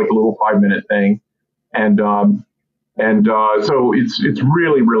 It's like a little 5-minute thing. So it's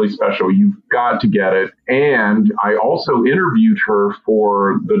really, really special. You've got to get it. And I also interviewed her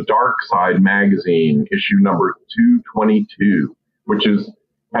for the Dark Side magazine, issue number 222, which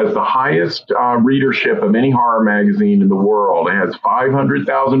has the highest readership of any horror magazine in the world. It has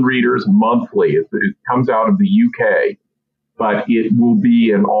 500,000 readers monthly. It comes out of the UK, but it will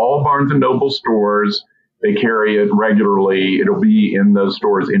be in all Barnes & Noble stores. They carry it regularly. It'll be in those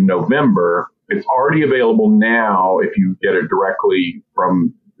stores in November. It's already available now if you get it directly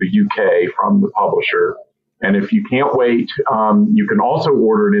from the UK, from the publisher. And if you can't wait, you can also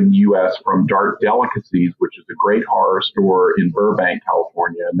order it in the US from Dark Delicacies, which is a great horror store in Burbank,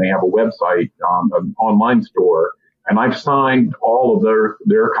 California. And they have a website, an online store. And I've signed all of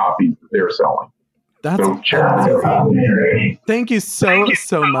their copies that they're selling. That's amazing. Thank you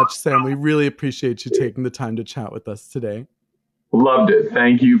so much, Sam. We really appreciate you taking the time to chat with us today. Loved it.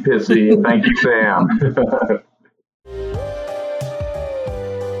 Thank you, Pissy. And thank you, Sam.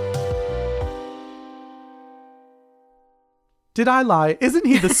 Did I lie? Isn't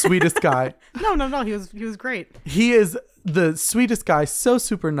he the sweetest guy? No. He was great. He is the sweetest guy. So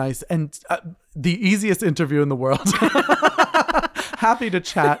super nice, and the easiest interview in the world. Happy to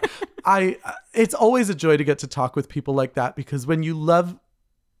chat. It's always a joy to get to talk with people like that, because when you love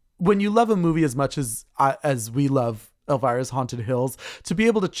a movie as much as we love Elvira's Haunted Hills, to be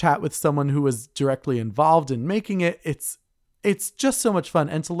able to chat with someone who was directly involved in making it, it's just so much fun.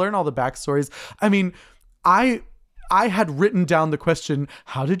 And to learn all the backstories. I mean, I had written down the question,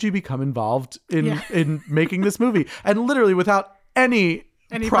 how did you become involved in making this movie? And literally without any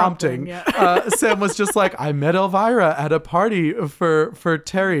prompting, Sam was just like, I met Elvira at a party for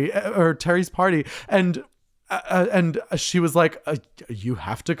Terry's party. And she was like, you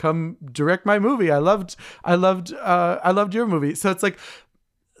have to come direct my movie. I loved your movie. So it's like,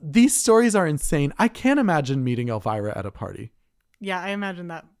 these stories are insane. I can't imagine meeting Elvira at a party. Yeah, I imagine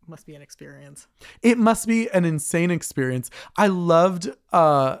that must be an experience. It must be an insane experience. I loved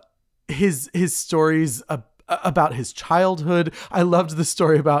his stories about his childhood. I loved the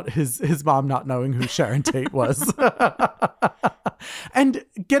story about his mom not knowing who Sharon Tate was. And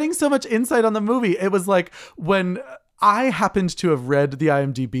getting so much insight on the movie. It was like, when I happened to have read the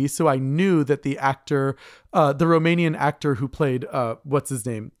IMDb, so I knew that the actor, the Romanian actor who played, what's his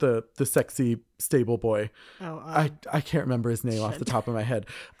name? The sexy stable boy. I can't remember his name off the top of my head.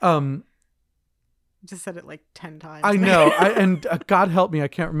 Just said it like 10 times. I know. And God help me, I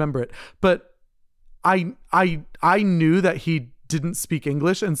can't remember it. But I knew that he didn't speak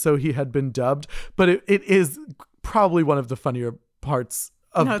English, and so he had been dubbed. But it is probably one of the funnier parts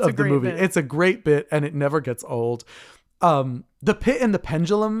of the movie. Bit. It's a great bit, and it never gets old. The pit and the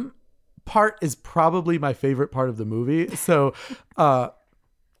pendulum part is probably my favorite part of the movie. So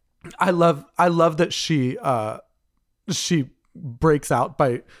I love that she breaks out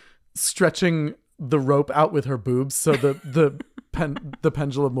by stretching the rope out with her boobs so the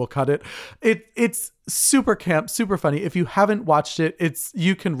pendulum will cut it. It's super camp, super funny. If you haven't watched it,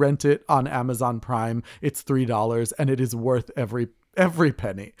 you can rent it on Amazon Prime. It's $3 and it is worth every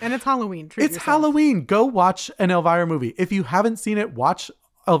penny. And it's Halloween. Treat yourself. Halloween. Go watch an Elvira movie. If you haven't seen it, watch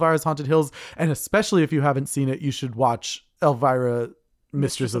Elvira's Haunted Hills. And especially if you haven't seen it, you should watch Elvira,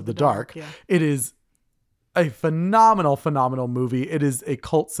 Mistress of the Dark. Yeah. It is a phenomenal movie. It is a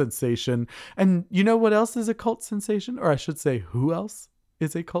cult sensation. And you know what else is a cult sensation? Or I should say, who else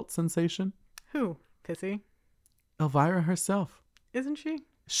is a cult sensation? Who? Pissy? Elvira herself. Isn't she?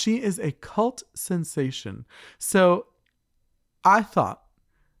 She is a cult sensation. So I thought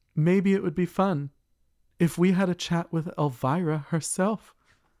maybe it would be fun if we had a chat with Elvira herself.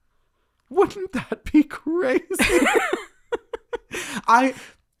 Wouldn't that be crazy?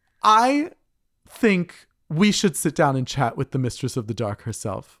 I think we should sit down and chat with the Mistress of the Dark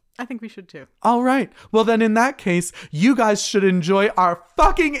herself. I think we should too. All right. Well, then in that case, you guys should enjoy our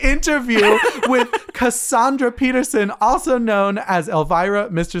fucking interview with Cassandra Peterson, also known as Elvira,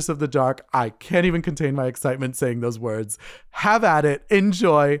 Mistress of the Dark. I can't even contain my excitement saying those words. Have at it.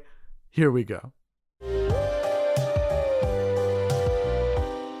 Enjoy. Here we go.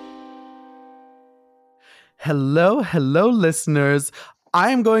 Hello, listeners.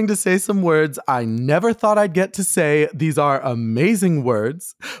 I am going to say some words I never thought I'd get to say. These are amazing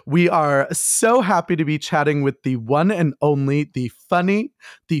words. We are so happy to be chatting with the one and only, the funny,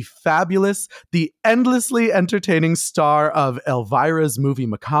 the fabulous, the endlessly entertaining star of Elvira's Movie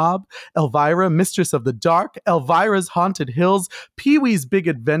Macabre, Elvira, Mistress of the Dark, Elvira's Haunted Hills, Pee-wee's Big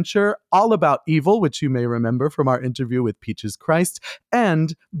Adventure, All About Evil, which you may remember from our interview with Peaches Christ,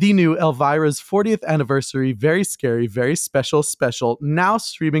 and the new Elvira's 40th anniversary, very scary, very special, now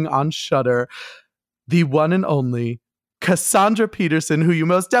streaming on Shudder, the one and only Cassandra Peterson, who you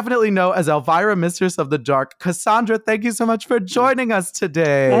most definitely know as Elvira, Mistress of the Dark. Cassandra, thank you so much for joining us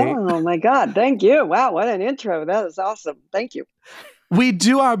today. Oh my God, thank you. Wow, what an intro. That is awesome. Thank you. We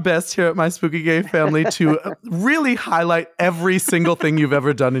do our best here at My Spooky Gay Family to really highlight every single thing you've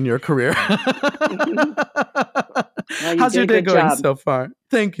ever done in your career. Well, how's your day going so far?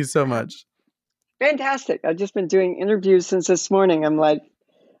 Thank you so much. Fantastic. I've just been doing interviews since this morning. I'm like,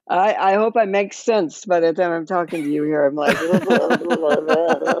 I hope I make sense by the time I'm talking to you here. I'm like,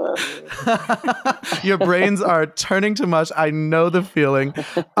 your brains are turning to mush. I know the feeling.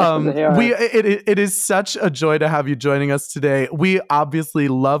 It is such a joy to have you joining us today. We obviously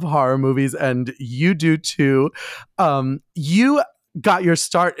love horror movies, and you do too. You got your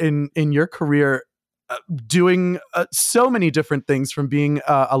start in your career doing so many different things, from being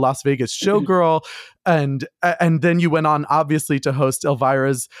a Las Vegas showgirl, and then you went on obviously to host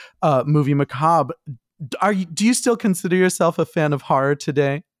Elvira's Movie Macabre. Do you still consider yourself a fan of horror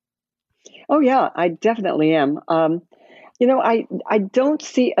today? Oh yeah, I definitely am. I don't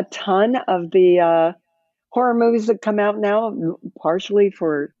see a ton of the horror movies that come out now, partially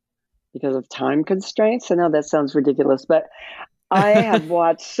because of time constraints. I know that sounds ridiculous, but I have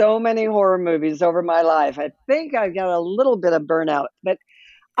watched so many horror movies over my life. I think I got a little bit of burnout, but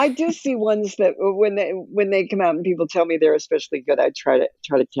I do see ones that when they come out and people tell me they're especially good, I try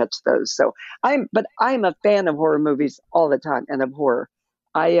to catch those. So I'm a fan of horror movies all the time and of horror.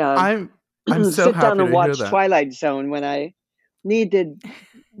 I'm so sit happy down and to watch hear that. Twilight Zone when I need to,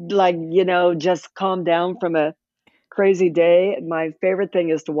 just calm down from a crazy day. My favorite thing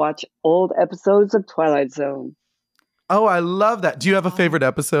is to watch old episodes of Twilight Zone. Oh, I love that. Do you have a favorite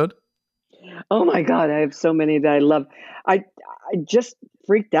episode? Oh my God, I have so many that I love. I just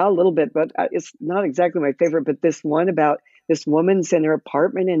freaked out a little bit, but it's not exactly my favorite. But this one about this woman's in her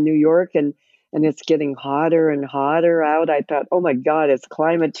apartment in New York and it's getting hotter and hotter out. I thought, oh my God, it's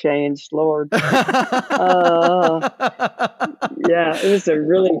climate change, Lord. Yeah, it was a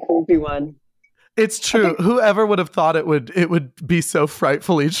really creepy one. It's true. Whoever would have thought it would be so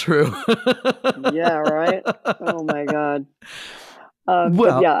frightfully true. Yeah, right. Oh my God.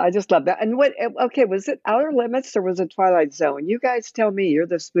 But yeah, I just love that. And was it Outer Limits or was it Twilight Zone? You guys tell me. You're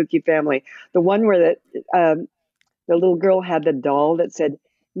the spooky family. The one where the little girl had the doll that said,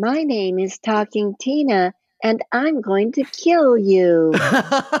 "My name is Talking Tina, and I'm going to kill you."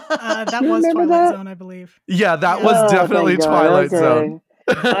 That was Twilight Zone, I believe. Yeah, that was definitely Twilight Zone.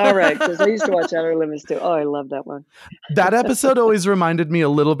 All right, because I used to watch Outer Limits too. Oh, I love that one. That episode always reminded me a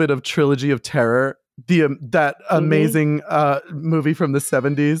little bit of Trilogy of Terror, that amazing movie from the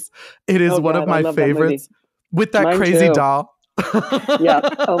 70s. It is one of my favorites with that crazy doll. Yeah.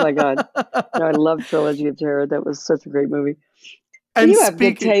 Oh my God. No, I love Trilogy of Terror. That was such a great movie. And you have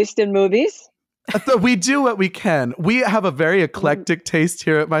good taste in movies. We do what we can. We have a very eclectic taste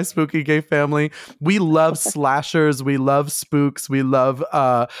here at My Spooky Gay Family. We love slashers. We love spooks. We love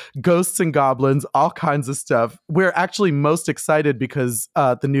ghosts and goblins, all kinds of stuff. We're actually most excited because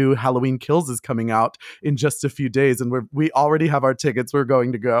the new Halloween Kills is coming out in just a few days, and we already have our tickets. We're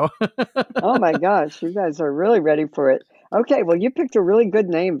going to go. Oh my gosh, you guys are really ready for it. Okay, well, you picked a really good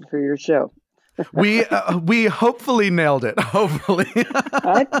name for your show. We hopefully nailed it. Hopefully.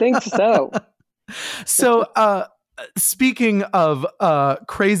 I think so. So, speaking of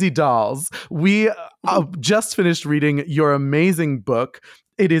crazy dolls, we just finished reading your amazing book.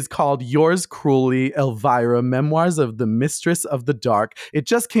 It is called Yours Cruelly, Elvira, Memoirs of the Mistress of the Dark. It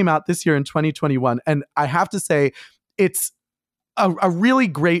just came out this year in 2021. And I have to say, it's a really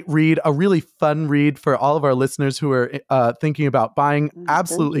great read, a really fun read for all of our listeners who are thinking about buying.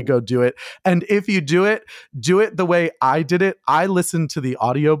 Absolutely go do it. And if you do it the way I did it. I listened to the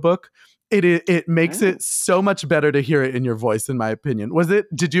audiobook. It makes it so much better to hear it in your voice, in my opinion.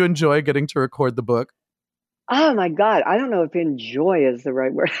 Did you enjoy getting to record the book? Oh my God. I don't know if enjoy is the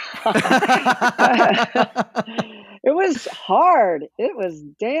right word. It was hard. It was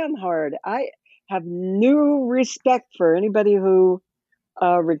damn hard. I have new respect for anybody who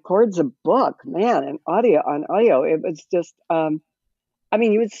records a book, man, and audio. It was just,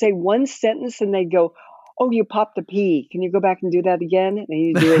 you would say one sentence and they'd go, "Oh, you popped a P. Can you go back and do that again?" And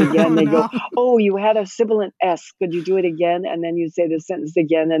you do it again. They go, "Oh, you had a sibilant S. Could you do it again?" And then you say the sentence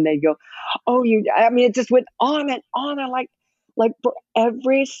again, and they go, "Oh, it just went on and like for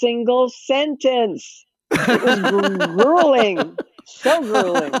every single sentence. It was grueling. So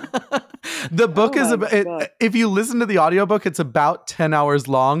grueling. The book is if you listen to the audiobook, it's about 10 hours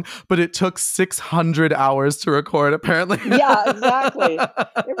long, but it took 600 hours to record, apparently. Yeah, exactly.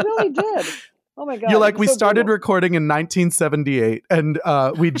 It really did. Oh my God. You're like, we started recording in 1978 and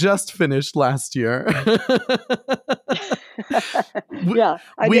we just finished last year. Yeah,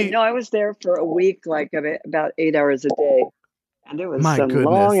 I didn't know. I was there for a week, like about 8 hours a day. And it was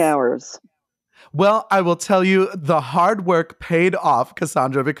long hours. Well, I will tell you, the hard work paid off,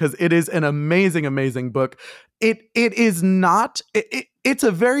 Cassandra, because it is an amazing, amazing book. It is not. It's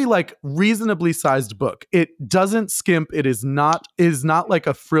a very reasonably sized book. It doesn't skimp. It is not like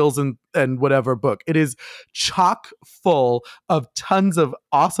a frills and whatever book. It is chock full of tons of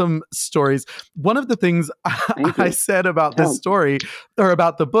awesome stories. One of the things I said about this story or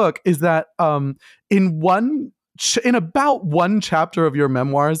about the book is that in about one chapter of your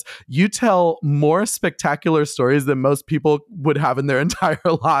memoirs, you tell more spectacular stories than most people would have in their entire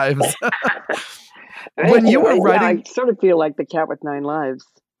lives. When you were writing, I sort of feel like the cat with 9 lives.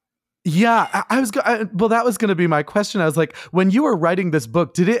 Yeah, that was going to be my question. I was like, when you were writing this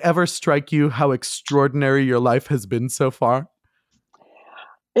book, did it ever strike you how extraordinary your life has been so far?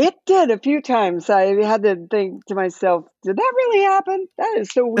 It did a few times. I had to think to myself, did that really happen? That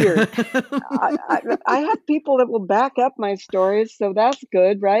is so weird. I have people that will back up my stories, so that's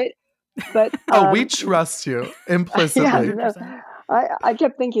good, right? But we trust you implicitly. Yeah, no, I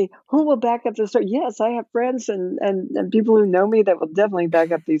kept thinking, who will back up the story? Yes, I have friends and people who know me that will definitely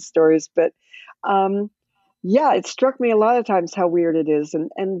back up these stories. But yeah, it struck me a lot of times how weird it is.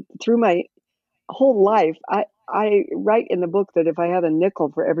 And through my whole life, I write in the book that if I had a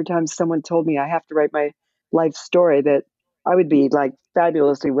nickel for every time someone told me I have to write my life story, that I would be like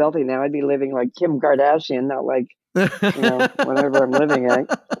fabulously wealthy now. I'd be living like Kim Kardashian, not like, whatever I'm living at.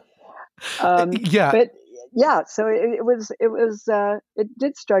 Yeah. But yeah, so it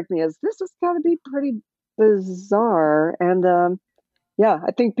did strike me as this has got to be pretty bizarre. And yeah,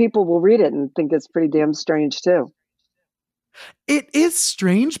 I think people will read it and think it's pretty damn strange too. It is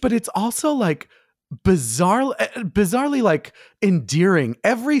strange, but it's also like bizarrely like endearing.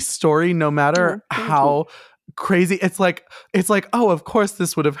 Every story, no matter how crazy, it's like, oh, of course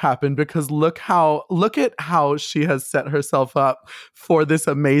this would have happened because look at how she has set herself up for this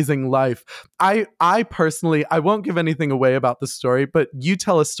amazing life. I personally, I won't give anything away about the story, but you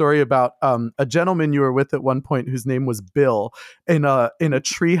tell a story about a gentleman you were with at one point whose name was Bill in a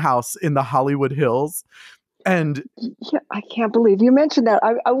tree house in the Hollywood Hills. And yeah, I can't believe you mentioned that.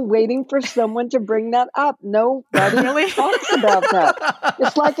 I'm waiting for someone to bring that up. Nobody really talks about that.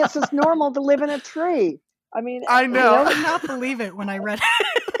 It's like it's as normal to live in a tree. I mean, I know. I did not believe it when I read it.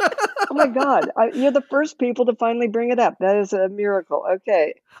 Oh my God. You're the first people to finally bring it up. That is a miracle.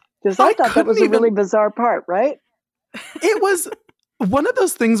 Okay. Because I thought that was a really bizarre part, right? It was one of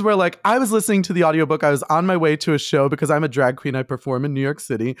those things where like I was listening to the audiobook. I was on my way to a show because I'm a drag queen. I perform in New York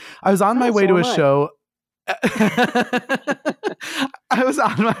City. I was on my way to a show. I was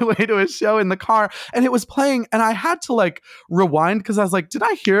on my way to a show in the car and it was playing and I had to like rewind because I was like, did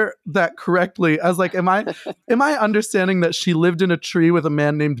I hear that correctly? I was like, am I understanding that she lived in a tree with a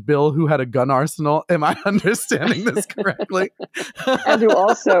man named Bill who had a gun arsenal? Am I understanding this correctly? And who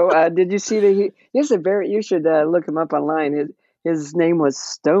also, did you see you should look him up online. His name was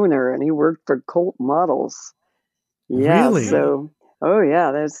Stoner and he worked for Colt Models. Yeah. Really? So,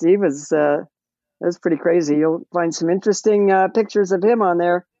 that's pretty crazy. You'll find some interesting pictures of him on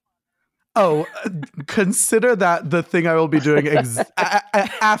there. Oh, consider that the thing I will be doing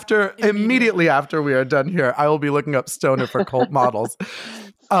immediately after we are done here. I will be looking up Stoner for Colt Models.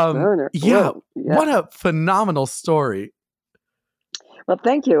 Stoner. Yeah, what a phenomenal story. Well,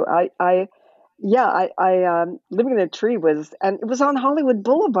 thank you. I living in a tree and it was on Hollywood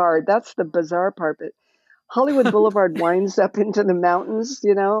Boulevard. That's the bizarre part. But Hollywood Boulevard winds up into the mountains,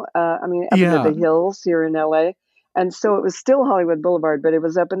 into the hills here in LA. And so it was still Hollywood Boulevard, but it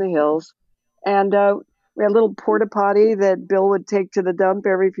was up in the hills. And we had a little porta potty that Bill would take to the dump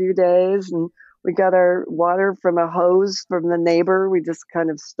every few days. And we got our water from a hose from the neighbor. We just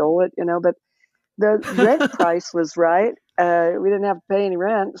kind of stole it, but the rent price was right. We didn't have to pay any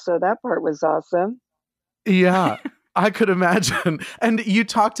rent. So that part was awesome. Yeah. I could imagine. And you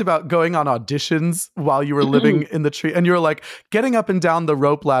talked about going on auditions while you were living in the tree. And you were like, getting up and down the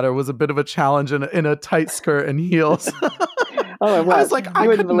rope ladder was a bit of a challenge in a tight skirt and heels. I was like,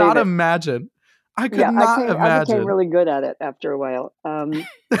 I could not imagine. I became really good at it after a while.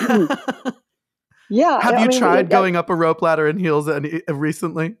 Yeah. Have you tried going up a rope ladder in heels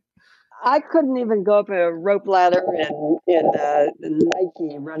recently? I couldn't even go up a rope ladder in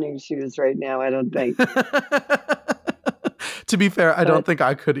Nike running shoes right now, I don't think. To be fair, I don't think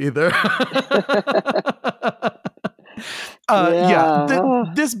I could either.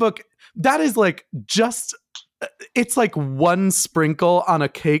 This book, that is like it's like one sprinkle on a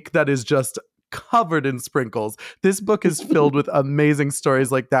cake that is just covered in sprinkles. This book is filled with amazing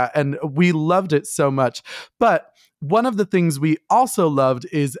stories like that, and we loved it so much. But one of the things we also loved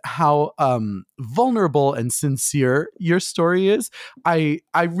is how vulnerable and sincere your story is. I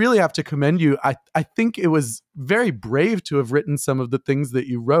really have to commend you. I think it was very brave to have written some of the things that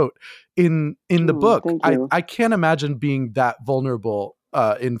you wrote in the book. I can't imagine being that vulnerable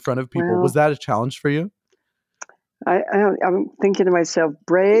in front of people. Was that a challenge for you? I'm thinking to myself,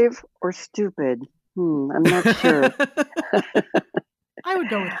 brave or stupid? I'm not sure. I would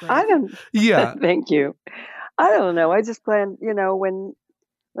go with brave. Yeah. Thank you. I don't know. I just planned, when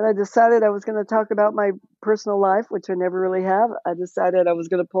I decided I was going to talk about my personal life, which I never really have, I decided I was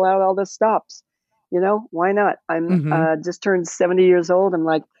going to pull out all the stops. Why not? I'm just turned 70 years old. I'm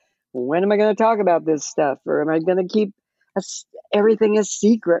like, when am I going to talk about this stuff? Or am I going to keep everything a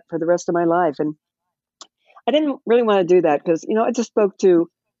secret for the rest of my life? And I didn't really want to do that because, I just spoke to,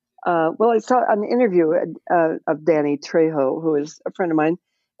 I saw an interview of Danny Trejo, who is a friend of mine.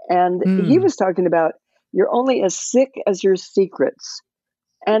 And he was talking about you're only as sick as your secrets.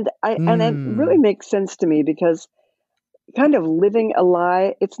 And it really makes sense to me because kind of living a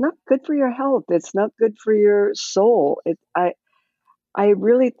lie, it's not good for your health. It's not good for your soul. I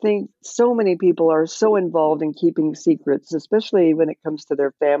really think so many people are so involved in keeping secrets, especially when it comes to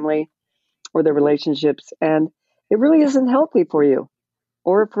their family or their relationships. And it really isn't healthy for you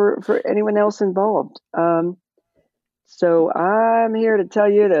or for anyone else involved. So I'm here to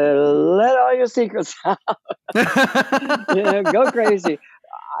tell you to let all your secrets out. Go crazy.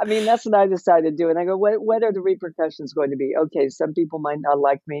 I mean, that's what I decided to do. And I go, what are the repercussions going to be? Okay, some people might not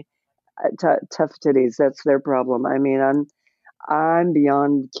like me. Tough titties, that's their problem. I mean, I'm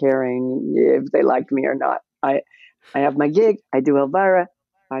beyond caring if they like me or not. I have my gig. I do Elvira.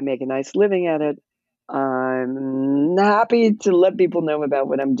 I make a nice living at it. I'm happy to let people know about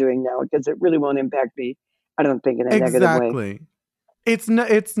what I'm doing now because it really won't impact me, I don't think, in a negative way. It's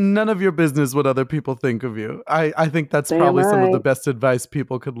none of your business what other people think of you. I think that's probably some of the best advice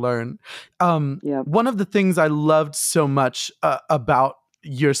people could learn. One of the things I loved so much about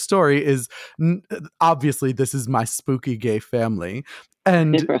your story is obviously this is my spooky gay family.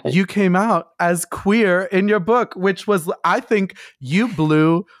 And you came out as queer in your book, which was, I think, you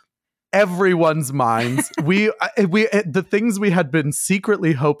blew everyone's minds. The things we had been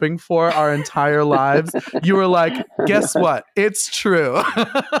secretly hoping for our entire lives, you were like, guess what? It's true.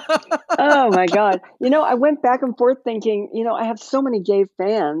 Oh my God. I went back and forth thinking, I have so many gay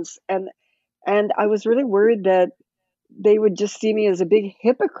fans and I was really worried that they would just see me as a big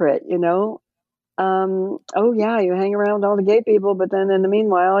hypocrite, oh yeah, you hang around all the gay people, but then in the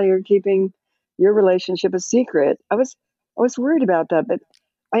meanwhile, you're keeping your relationship a secret. I was worried about that, but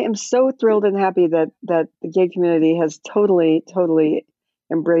I am so thrilled and happy that the gay community has totally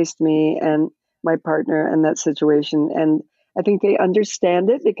embraced me and my partner in that situation. And I think they understand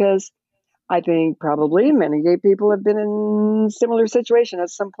it because I think probably many gay people have been in a similar situation at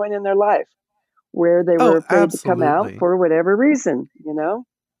some point in their life where they were afraid to come out for whatever reason,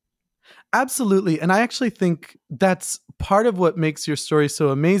 Absolutely. And I actually think that's part of what makes your story so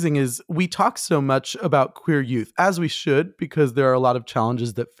amazing is we talk so much about queer youth, as we should, because there are a lot of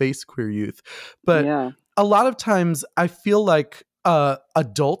challenges that face queer youth. But a lot of times I feel like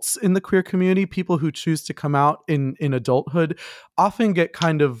adults in the queer community, people who choose to come out in adulthood, often get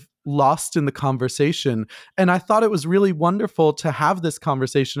kind of lost in the conversation. And I thought it was really wonderful to have this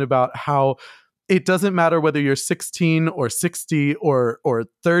conversation about how it doesn't matter whether you're 16 or 60 or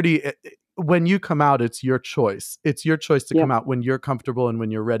 30. When you come out, it's your choice. It's your choice to come out when you're comfortable and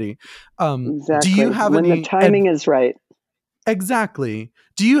when you're ready. Exactly. Do you have when the timing is right. Exactly.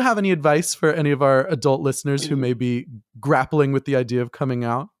 Do you have any advice for any of our adult listeners who may be grappling with the idea of coming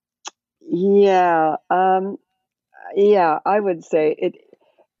out? Yeah. I would say it.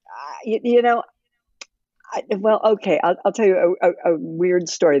 Okay. I'll tell you a weird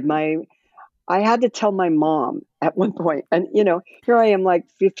story. I had to tell my mom at one point, and here I am, like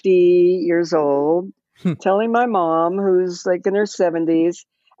 50 years old, telling my mom, who's like in her 70s,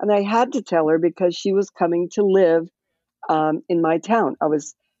 and I had to tell her because she was coming to live in my town.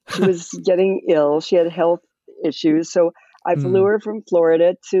 She was getting ill. She had health issues, so I flew her from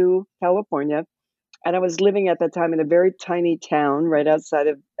Florida to California, and I was living at that time in a very tiny town right outside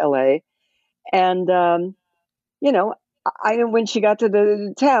of LA, and when she got to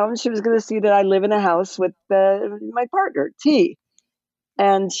the town, she was going to see that I live in a house with my partner, T.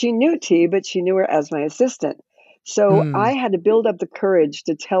 And she knew T, but she knew her as my assistant. So I had to build up the courage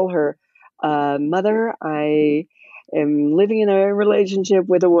to tell her, Mother, I am living in a relationship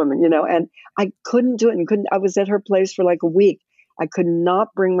with a woman, and I couldn't do it. I was at her place for like a week. I could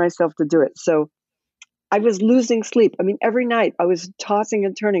not bring myself to do it. So I was losing sleep. I mean, every night I was tossing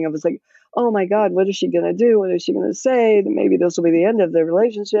and turning. I was like, oh my God, what is she going to do? What is she going to say? Maybe this will be the end of the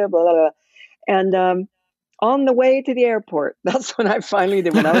relationship, blah, blah, blah. And on the way to the airport, that's when I finally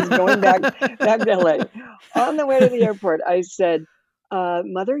did, when I was going back to LA. On the way to the airport, I said,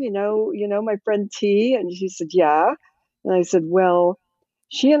 Mother, you know my friend T? And she said, yeah. And I said, well,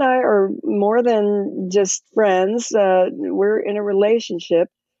 she and I are more than just friends. We're in a relationship.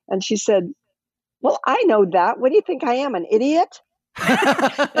 And she said, well, I know that. What do you think I am, an idiot?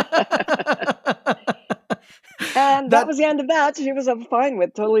 And that was the end of that. She was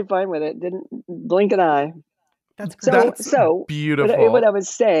totally fine with it. Didn't blink an eye. That's great. So beautiful. What I was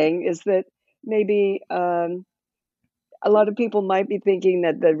saying is that maybe a lot of people might be thinking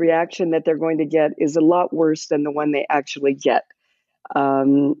that the reaction that they're going to get is a lot worse than the one they actually get.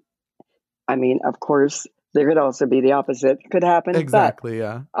 I mean, of course, there could also be the opposite. Could happen. Exactly.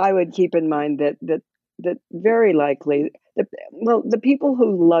 Yeah. I would keep in mind that that very likely, the people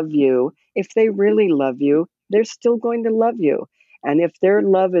who love you, if they really love you, they're still going to love you. And if their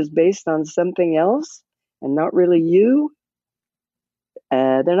love is based on something else and not really you,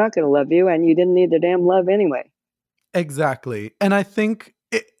 they're not going to love you, and you didn't need their damn love anyway. Exactly. And I think,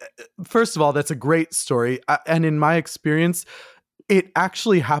 first of all, that's a great story. And in my experience, it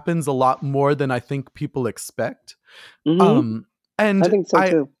actually happens a lot more than I think people expect. Mm-hmm. And I think so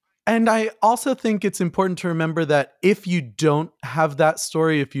too. And I also think it's important to remember that if you don't have that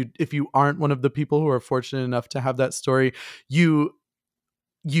story, if you aren't one of the people who are fortunate enough to have that story, you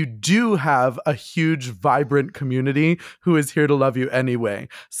do have a huge, vibrant community who is here to love you anyway.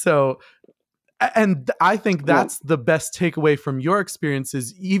 So, and I think that's the best takeaway from your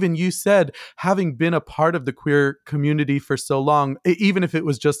experiences. Even you said, having been a part of the queer community for so long, even if it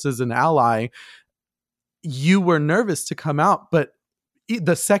was just as an ally, you were nervous to come out, but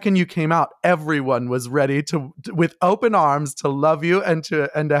the second you came out, everyone was ready to with open arms to love you and to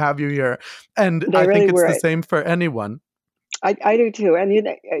have you here. And I think it's the same for anyone. I do too. And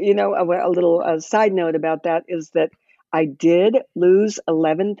you know, a little side note about that is that I did lose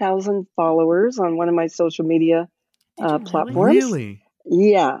 11,000 followers on one of my social media platforms. Really?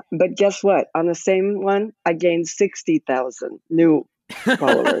 Yeah, but guess what? On the same one, I gained 60,000 new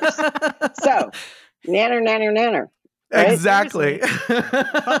followers. So, nanner. Right? Exactly.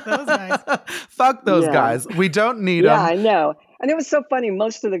 Fuck those guys. Fuck those guys. We don't need them. Yeah, I know. And it was so funny.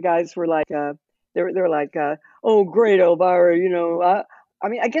 Most of the guys were like, they were like, oh, great, Elvira. You know, I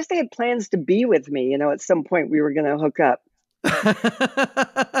mean, I guess they had plans to be with me. You know, at some point we were going to hook up.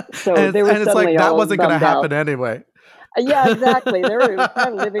 So they were it's like that wasn't going to happen anyway. Yeah, exactly. They were kind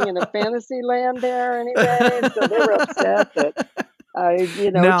of living in a fantasy land there anyway. So they were upset that I,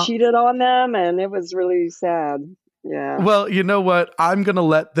 cheated on them, and it was really sad. Yeah. Well, you know what? I'm going to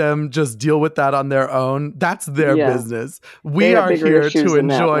let them just deal with that on their own. That's their business. We are here to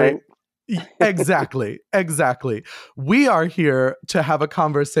enjoy. Exactly. We are here to have a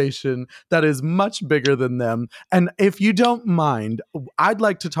conversation that is much bigger than them. And if you don't mind, I'd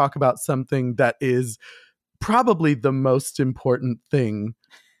like to talk about something that is probably the most important thing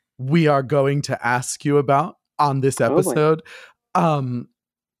we are going to ask you about on this episode.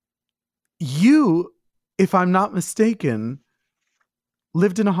 You, if I'm not mistaken,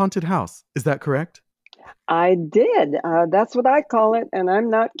 lived in a haunted house. Is that correct? I did. That's what I call it, and I'm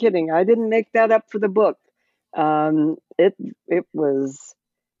not kidding. I didn't make that up for the book. It was,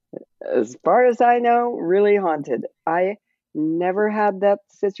 as far as I know, really haunted. I never had that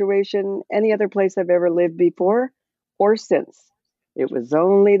situation any other place I've ever lived before or since. It was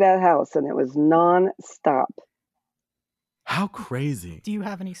only that house, and it was non-stop. How crazy. Do you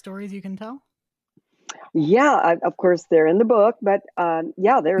have any stories you can tell? Yeah, of course, they're in the book, but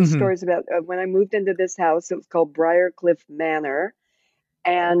there are stories about when I moved into this house. It was called Briarcliff Manor,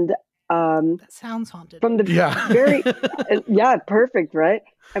 and that sounds haunted. From the very, perfect, right?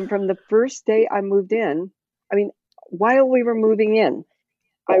 And from the first day I moved in, I mean, while we were moving in,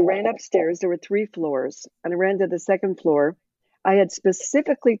 I ran upstairs. There were 3 floors, and I ran to the second floor. I had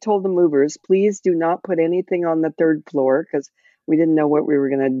specifically told the movers, please do not put anything on the 3rd floor because we didn't know what we were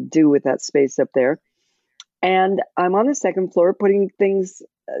going to do with that space up there. And I'm on the 2nd floor taking things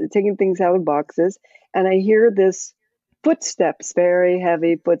out of boxes, and I hear this footsteps, very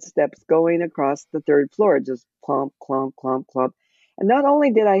heavy footsteps going across the 3rd floor, just clomp, clomp, clomp, clomp. And not only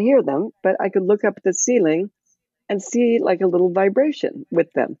did I hear them, but I could look up at the ceiling and see like a little vibration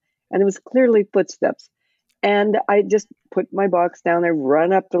with them. And it was clearly footsteps. And I just put my box down. I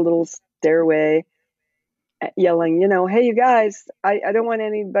run up the little stairway, yelling, hey, you guys, I don't want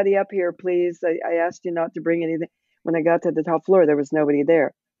anybody up here, please. I asked you not to bring anything. When I got to the top floor, there was nobody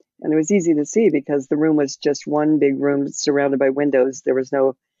there. And it was easy to see because the room was just one big room surrounded by windows. There was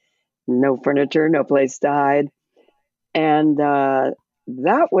no furniture, no place to hide. And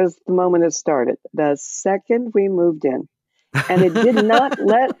that was the moment it started. The second we moved in. And it did not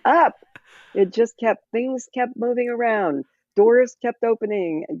let up. It just things kept moving around. Doors kept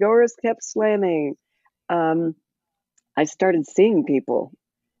opening. Doors kept slamming. I started seeing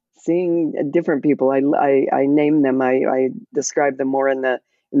different people. I named them. I described them more in the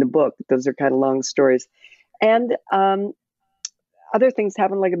book. Those are kind of long stories. And other things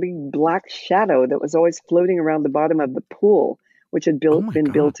happened, like a big black shadow that was always floating around the bottom of the pool, which had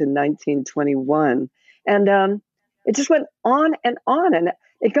been built in 1921. And it just went on. And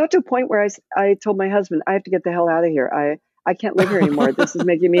it got to a point where I told my husband, I have to get the hell out of here. I can't live here anymore. This is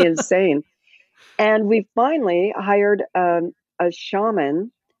making me insane. And we finally hired a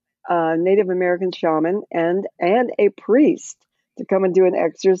shaman, a Native American shaman, and a priest to come and do an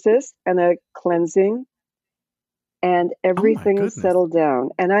exorcist and a cleansing and everything has settled down.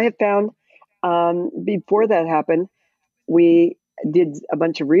 And I have found, before that happened, we did a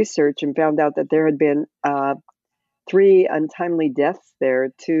bunch of research and found out that there had been 3 untimely deaths there,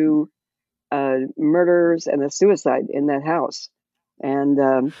 2 murders and a suicide in that house.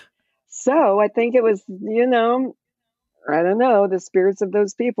 And so I think it was, I don't know, the spirits of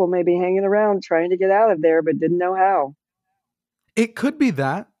those people maybe hanging around trying to get out of there, but didn't know how. It could be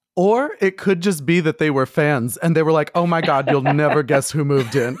that. Or it could just be that they were fans and they were like, oh my God, you'll never guess who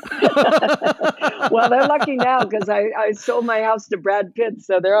moved in. Well, they're lucky now because I sold my house to Brad Pitt,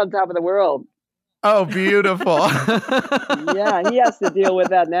 so they're on top of the world. Oh, beautiful. Yeah, he has to deal with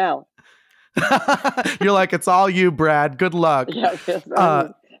that now. You're like, it's all you, Brad. Good luck. Yeah,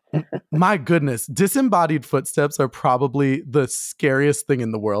 my goodness, disembodied footsteps are probably the scariest thing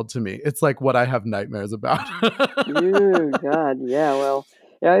in the world to me. It's like what I have nightmares about. God, yeah, well.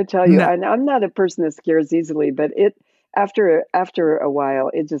 Yeah, I tell you, I'm not a person that scares easily, but after a while,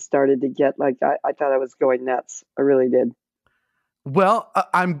 it just started to get like I thought I was going nuts. I really did. Well,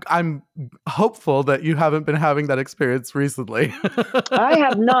 I'm hopeful that you haven't been having that experience recently. I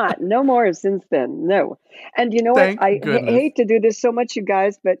have not. No more since then. No. And you know what? I hate to do this so much, you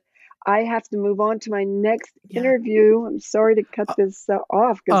guys, but I have to move on to my next interview. I'm sorry to cut this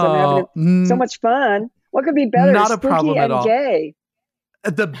off because I'm having so much fun. What could be better? Not a problem at all. Gay.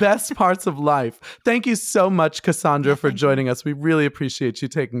 The best parts of life. Thank you so much, Cassandra, for joining us. We really appreciate you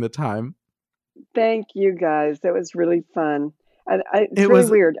taking the time. Thank you, guys. That was really fun. It's really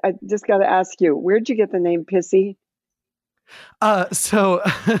weird. I just got to ask you, where'd you get the name Pissy? So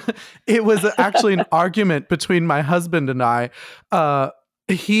it was actually an argument between my husband and I.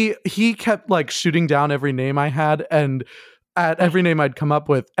 He kept like shooting down every name I had and at every name I'd come up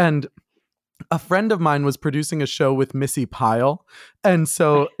with. And a friend of mine was producing a show with Missy Pyle. And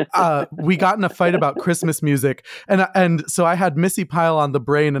so we got in a fight about Christmas music. And so I had Missy Pyle on the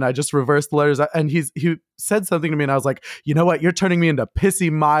brain and I just reversed the letters. And he said something to me and I was like, you know what? You're turning me into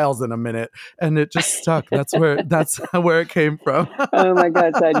Pissy Miles in a minute. And it just stuck. That's where it came from. Oh my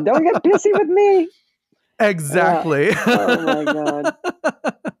God. So don't get pissy with me. Exactly. Yeah. Oh my God.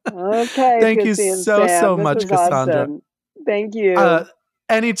 Okay. Thank you so much, Cassandra. Awesome. Thank you.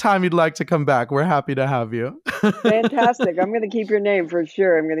 Anytime you'd like to come back, we're happy to have you. Fantastic. I'm going to keep your name for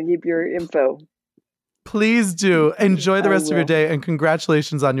sure. I'm going to keep your info. Please do. Enjoy the rest of your day and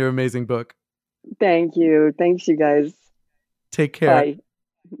congratulations on your amazing book. Thank you. Thanks, you guys. Take care. Bye.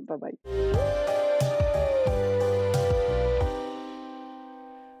 Bye-bye.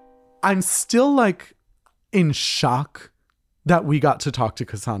 I'm still like in shock that we got to talk to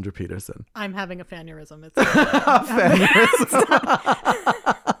Cassandra Peterson. I'm having a phanerism. It's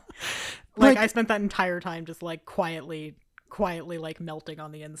like I spent that entire time just like quietly like melting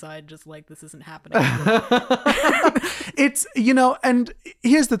on the inside, just like this isn't happening. It's, and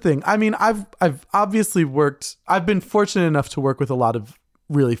here's the thing. I mean, I've obviously I've been fortunate enough to work with a lot of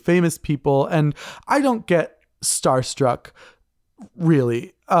really famous people, and I don't get starstruck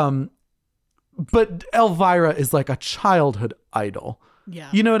really. But Elvira is like a childhood idol. Yeah.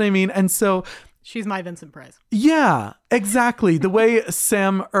 You know what I mean? And so she's my Vincent Price. Yeah, exactly. The way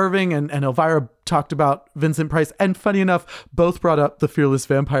Sam Irving and Elvira talked about Vincent Price, and funny enough, both brought up the Fearless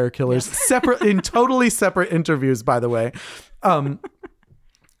Vampire Killers separate in totally separate interviews, by the way.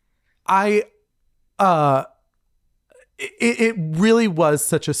 It really was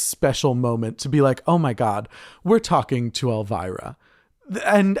such a special moment to be like, oh my God, we're talking to Elvira.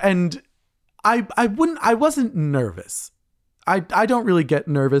 And I wasn't nervous. I don't really get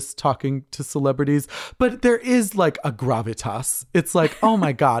nervous talking to celebrities, but there is like a gravitas. It's like, oh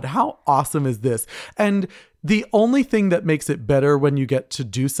my God, how awesome is this? And the only thing that makes it better when you get to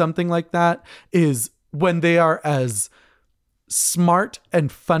do something like that is when they are as smart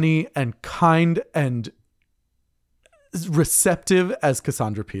and funny and kind and receptive as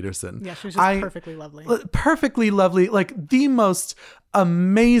Cassandra Peterson. Yeah, she's just perfectly lovely. Perfectly lovely. Like the most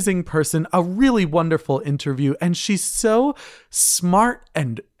amazing person, a really wonderful interview. And she's so smart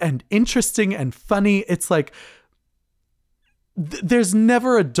and interesting and funny. It's like, there's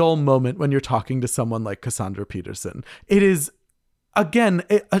never a dull moment when you're talking to someone like Cassandra Peterson. It is, again,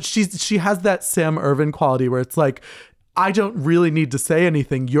 she has that Sam Irvin quality where it's like, I don't really need to say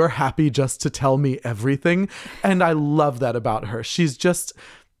anything. You're happy just to tell me everything. And I love that about her. She's just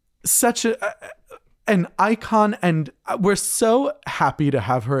such an icon, and we're so happy to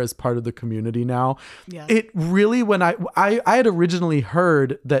have her as part of the community now. Yeah. It really, when I had originally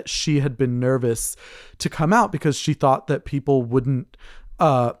heard that she had been nervous to come out because she thought that people wouldn't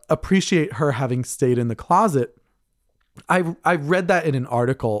appreciate her having stayed in the closet. I read that in an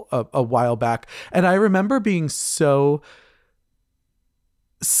article a while back, and I remember being so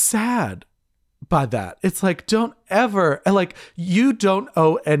sad by that. It's like, don't ever, like, you don't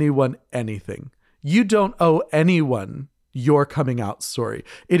owe anyone anything. You don't owe anyone your coming out story.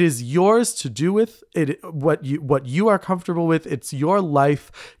 It is yours to do with it what you are comfortable with. It's your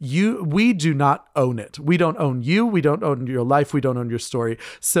life. We do not own it. We don't own you. We don't own your life. We don't own your story.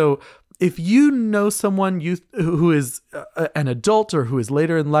 So if you know someone who is an adult or who is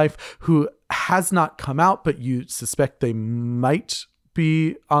later in life who has not come out, but you suspect they might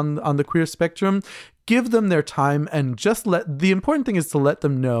be on the queer spectrum, give them their time, and just the important thing is to let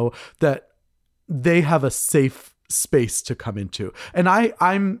them know that they have a safe space to come into. And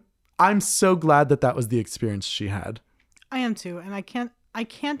I'm so glad that was the experience she had. I am too. And I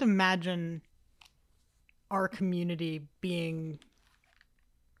can't imagine our community being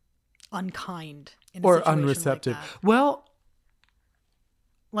unkind in or unreceptive. Like that. Well,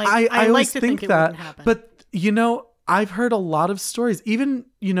 like I like always to think that, but I've heard a lot of stories, even,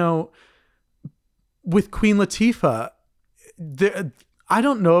 with Queen Latifah. I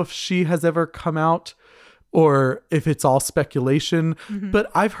don't know if she has ever come out or if it's all speculation,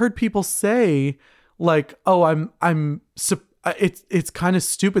 but I've heard people say like, oh, it's kind of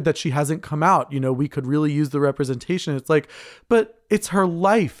stupid that she hasn't come out. We could really use the representation. It's like, but it's her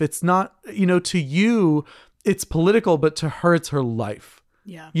life. It's not, to you, it's political, but to her, it's her life.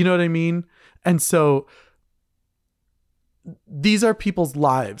 Yeah. You know what I mean? And so these are people's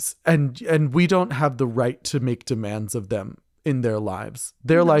lives, and we don't have the right to make demands of them in their lives.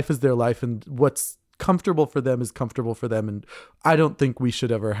 Their life is their life, and what's comfortable for them is comfortable for them. And I don't think we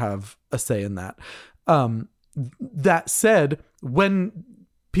should ever have a say in that. That said, when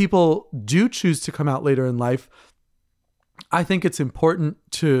people do choose to come out later in life, I think it's important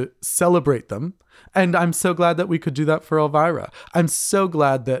to celebrate them. And I'm so glad that we could do that for Elvira. I'm so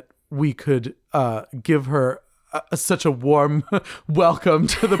glad that we could give her such a warm welcome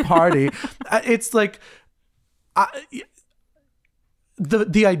to the party. It's like,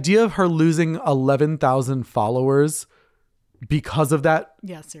 the idea of her losing 11,000 followers because of that,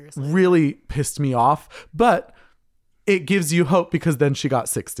 yeah, seriously, really pissed me off. But it gives you hope, because then she got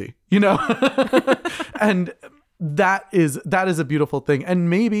 60, and that is a beautiful thing. And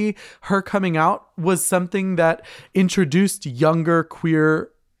maybe her coming out was something that introduced younger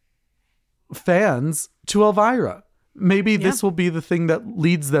queer fans to Elvira. Maybe this will be the thing that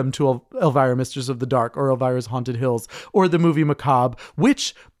leads them to Elvira, Mistress of the Dark, or Elvira's Haunted Hills, or the movie Macabre,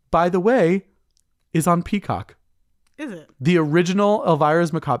 which, by the way, is on Peacock. Is it? The original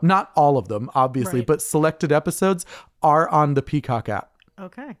Elvira's Macabre, not all of them, obviously, right, but selected episodes are on the Peacock app.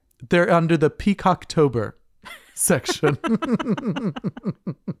 Okay. They're under the Peacocktober section.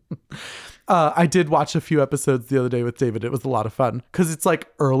 I did watch a few episodes the other day with David. It was a lot of fun, because it's like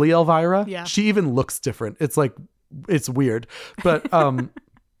early Elvira. Yeah. She even looks different. It's like, it's weird, but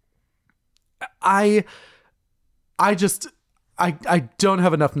I don't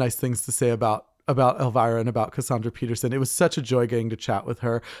have enough nice things to say about Elvira and about Cassandra Peterson. It was such a joy getting to chat with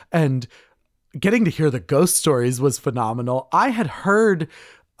her, and getting to hear the ghost stories was phenomenal. I had heard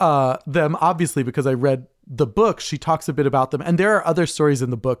them, obviously, because I read the book. She talks a bit about them, and there are other stories in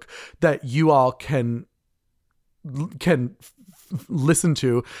the book that you all can listen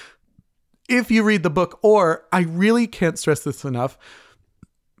to if you read the book. Or, I really can't stress this enough,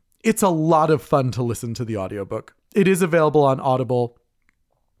 it's a lot of fun to listen to the audiobook. It is available on Audible.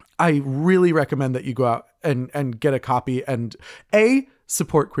 I really recommend that you go out and get a copy, and A,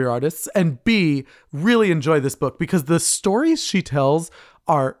 support queer artists, and B, really enjoy this book, because the stories she tells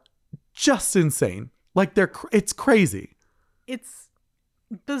are just insane. Like, it's crazy. It's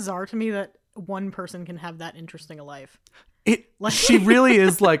bizarre to me that one person can have that interesting a life. She really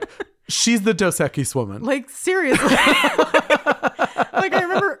is like, she's the Dos Equis woman. Like, seriously. Like, I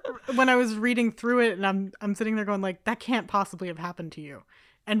remember when I was reading through it, and I'm sitting there going like, that can't possibly have happened to you.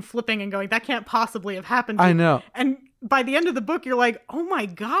 And flipping and going, that can't possibly have happened to you. I know. And by the end of the book, you're like, oh my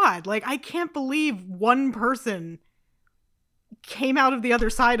God, like, I can't believe one person came out of the other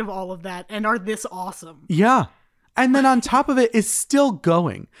side of all of that and are this awesome. Yeah. And then on top of it, is still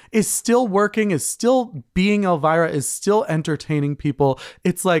going, is still working, is still being Elvira, is still entertaining people.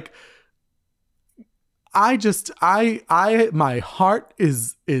 It's like, my heart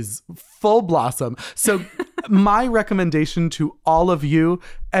is full blossom. So my recommendation to all of you,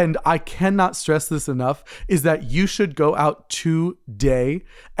 and I cannot stress this enough, is that you should go out today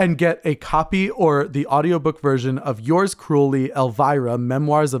and get a copy or the audiobook version of Yours Cruelly, Elvira,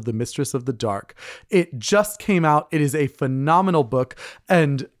 Memoirs of the Mistress of the Dark. It just came out. It is a phenomenal book,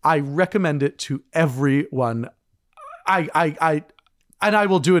 and I recommend it to everyone. I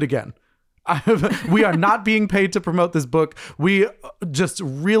will do it again. We are not being paid to promote this book. We just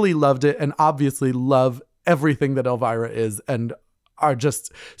really loved it and obviously love everything that Elvira is and are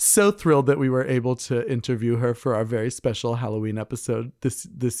just so thrilled that we were able to interview her for our very special Halloween episode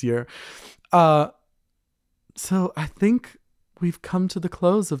this year. So I think we've come to the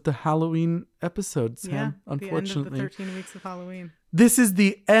close of the Halloween episode, Sam, unfortunately. The end of the 13 weeks of Halloween. This is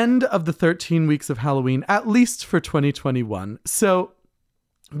the end of the 13 weeks of Halloween, at least for 2021. So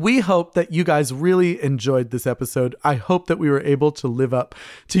we hope that you guys really enjoyed this episode. I hope that we were able to live up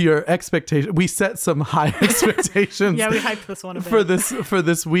to your expectations. We set some high expectations. Yeah, we hyped this one a bit. For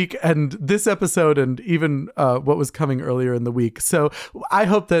this week and this episode and even what was coming earlier in the week. So I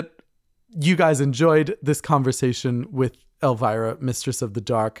hope that you guys enjoyed this conversation with Elvira, Mistress of the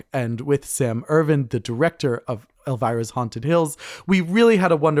Dark, and with Sam Irvin, the director of Elvira's Haunted Hills. We really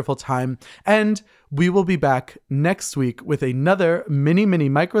had a wonderful time, and we will be back next week with another mini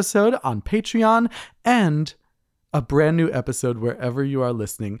microsode on Patreon and a brand new episode wherever you are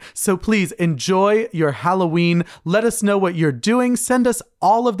listening. So please enjoy your Halloween. Let us know what you're doing. Send us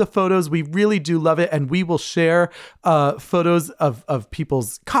all of the photos. We really do love it. And we will share photos of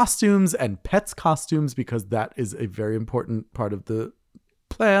people's costumes and pets' costumes because that is a very important part of the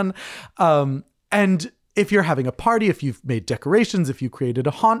plan. And if you're having a party, if you've made decorations, if you created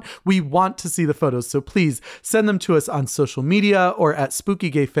a haunt, we want to see the photos. So please send them to us on social media or at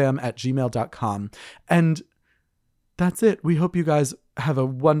spookygayfam@gmail.com. And that's it. We hope you guys have a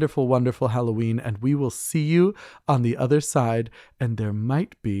wonderful, wonderful Halloween, and we will see you on the other side. And there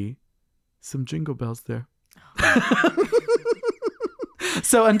might be some jingle bells there.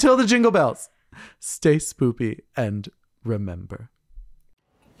 So until the jingle bells, stay spoopy and remember.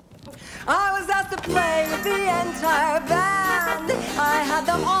 I was asked to play with the entire band. I had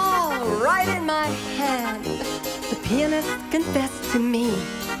them all right in my hand. The pianist confessed to me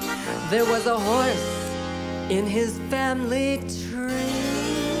there was a horse in his family tree.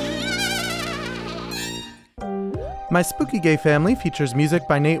 My Spooky Gay Family features music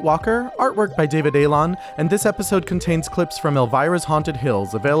by Nate Walker, artwork by David Alon, and this episode contains clips from Elvira's Haunted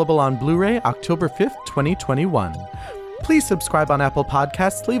Hills, available on Blu-ray October 5th, 2021. Please subscribe on Apple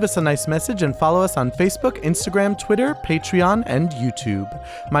Podcasts, leave us a nice message, and follow us on Facebook, Instagram, Twitter, Patreon, and YouTube.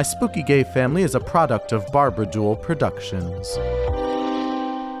 My Spooky Gay Family is a product of Barbara Duel Productions.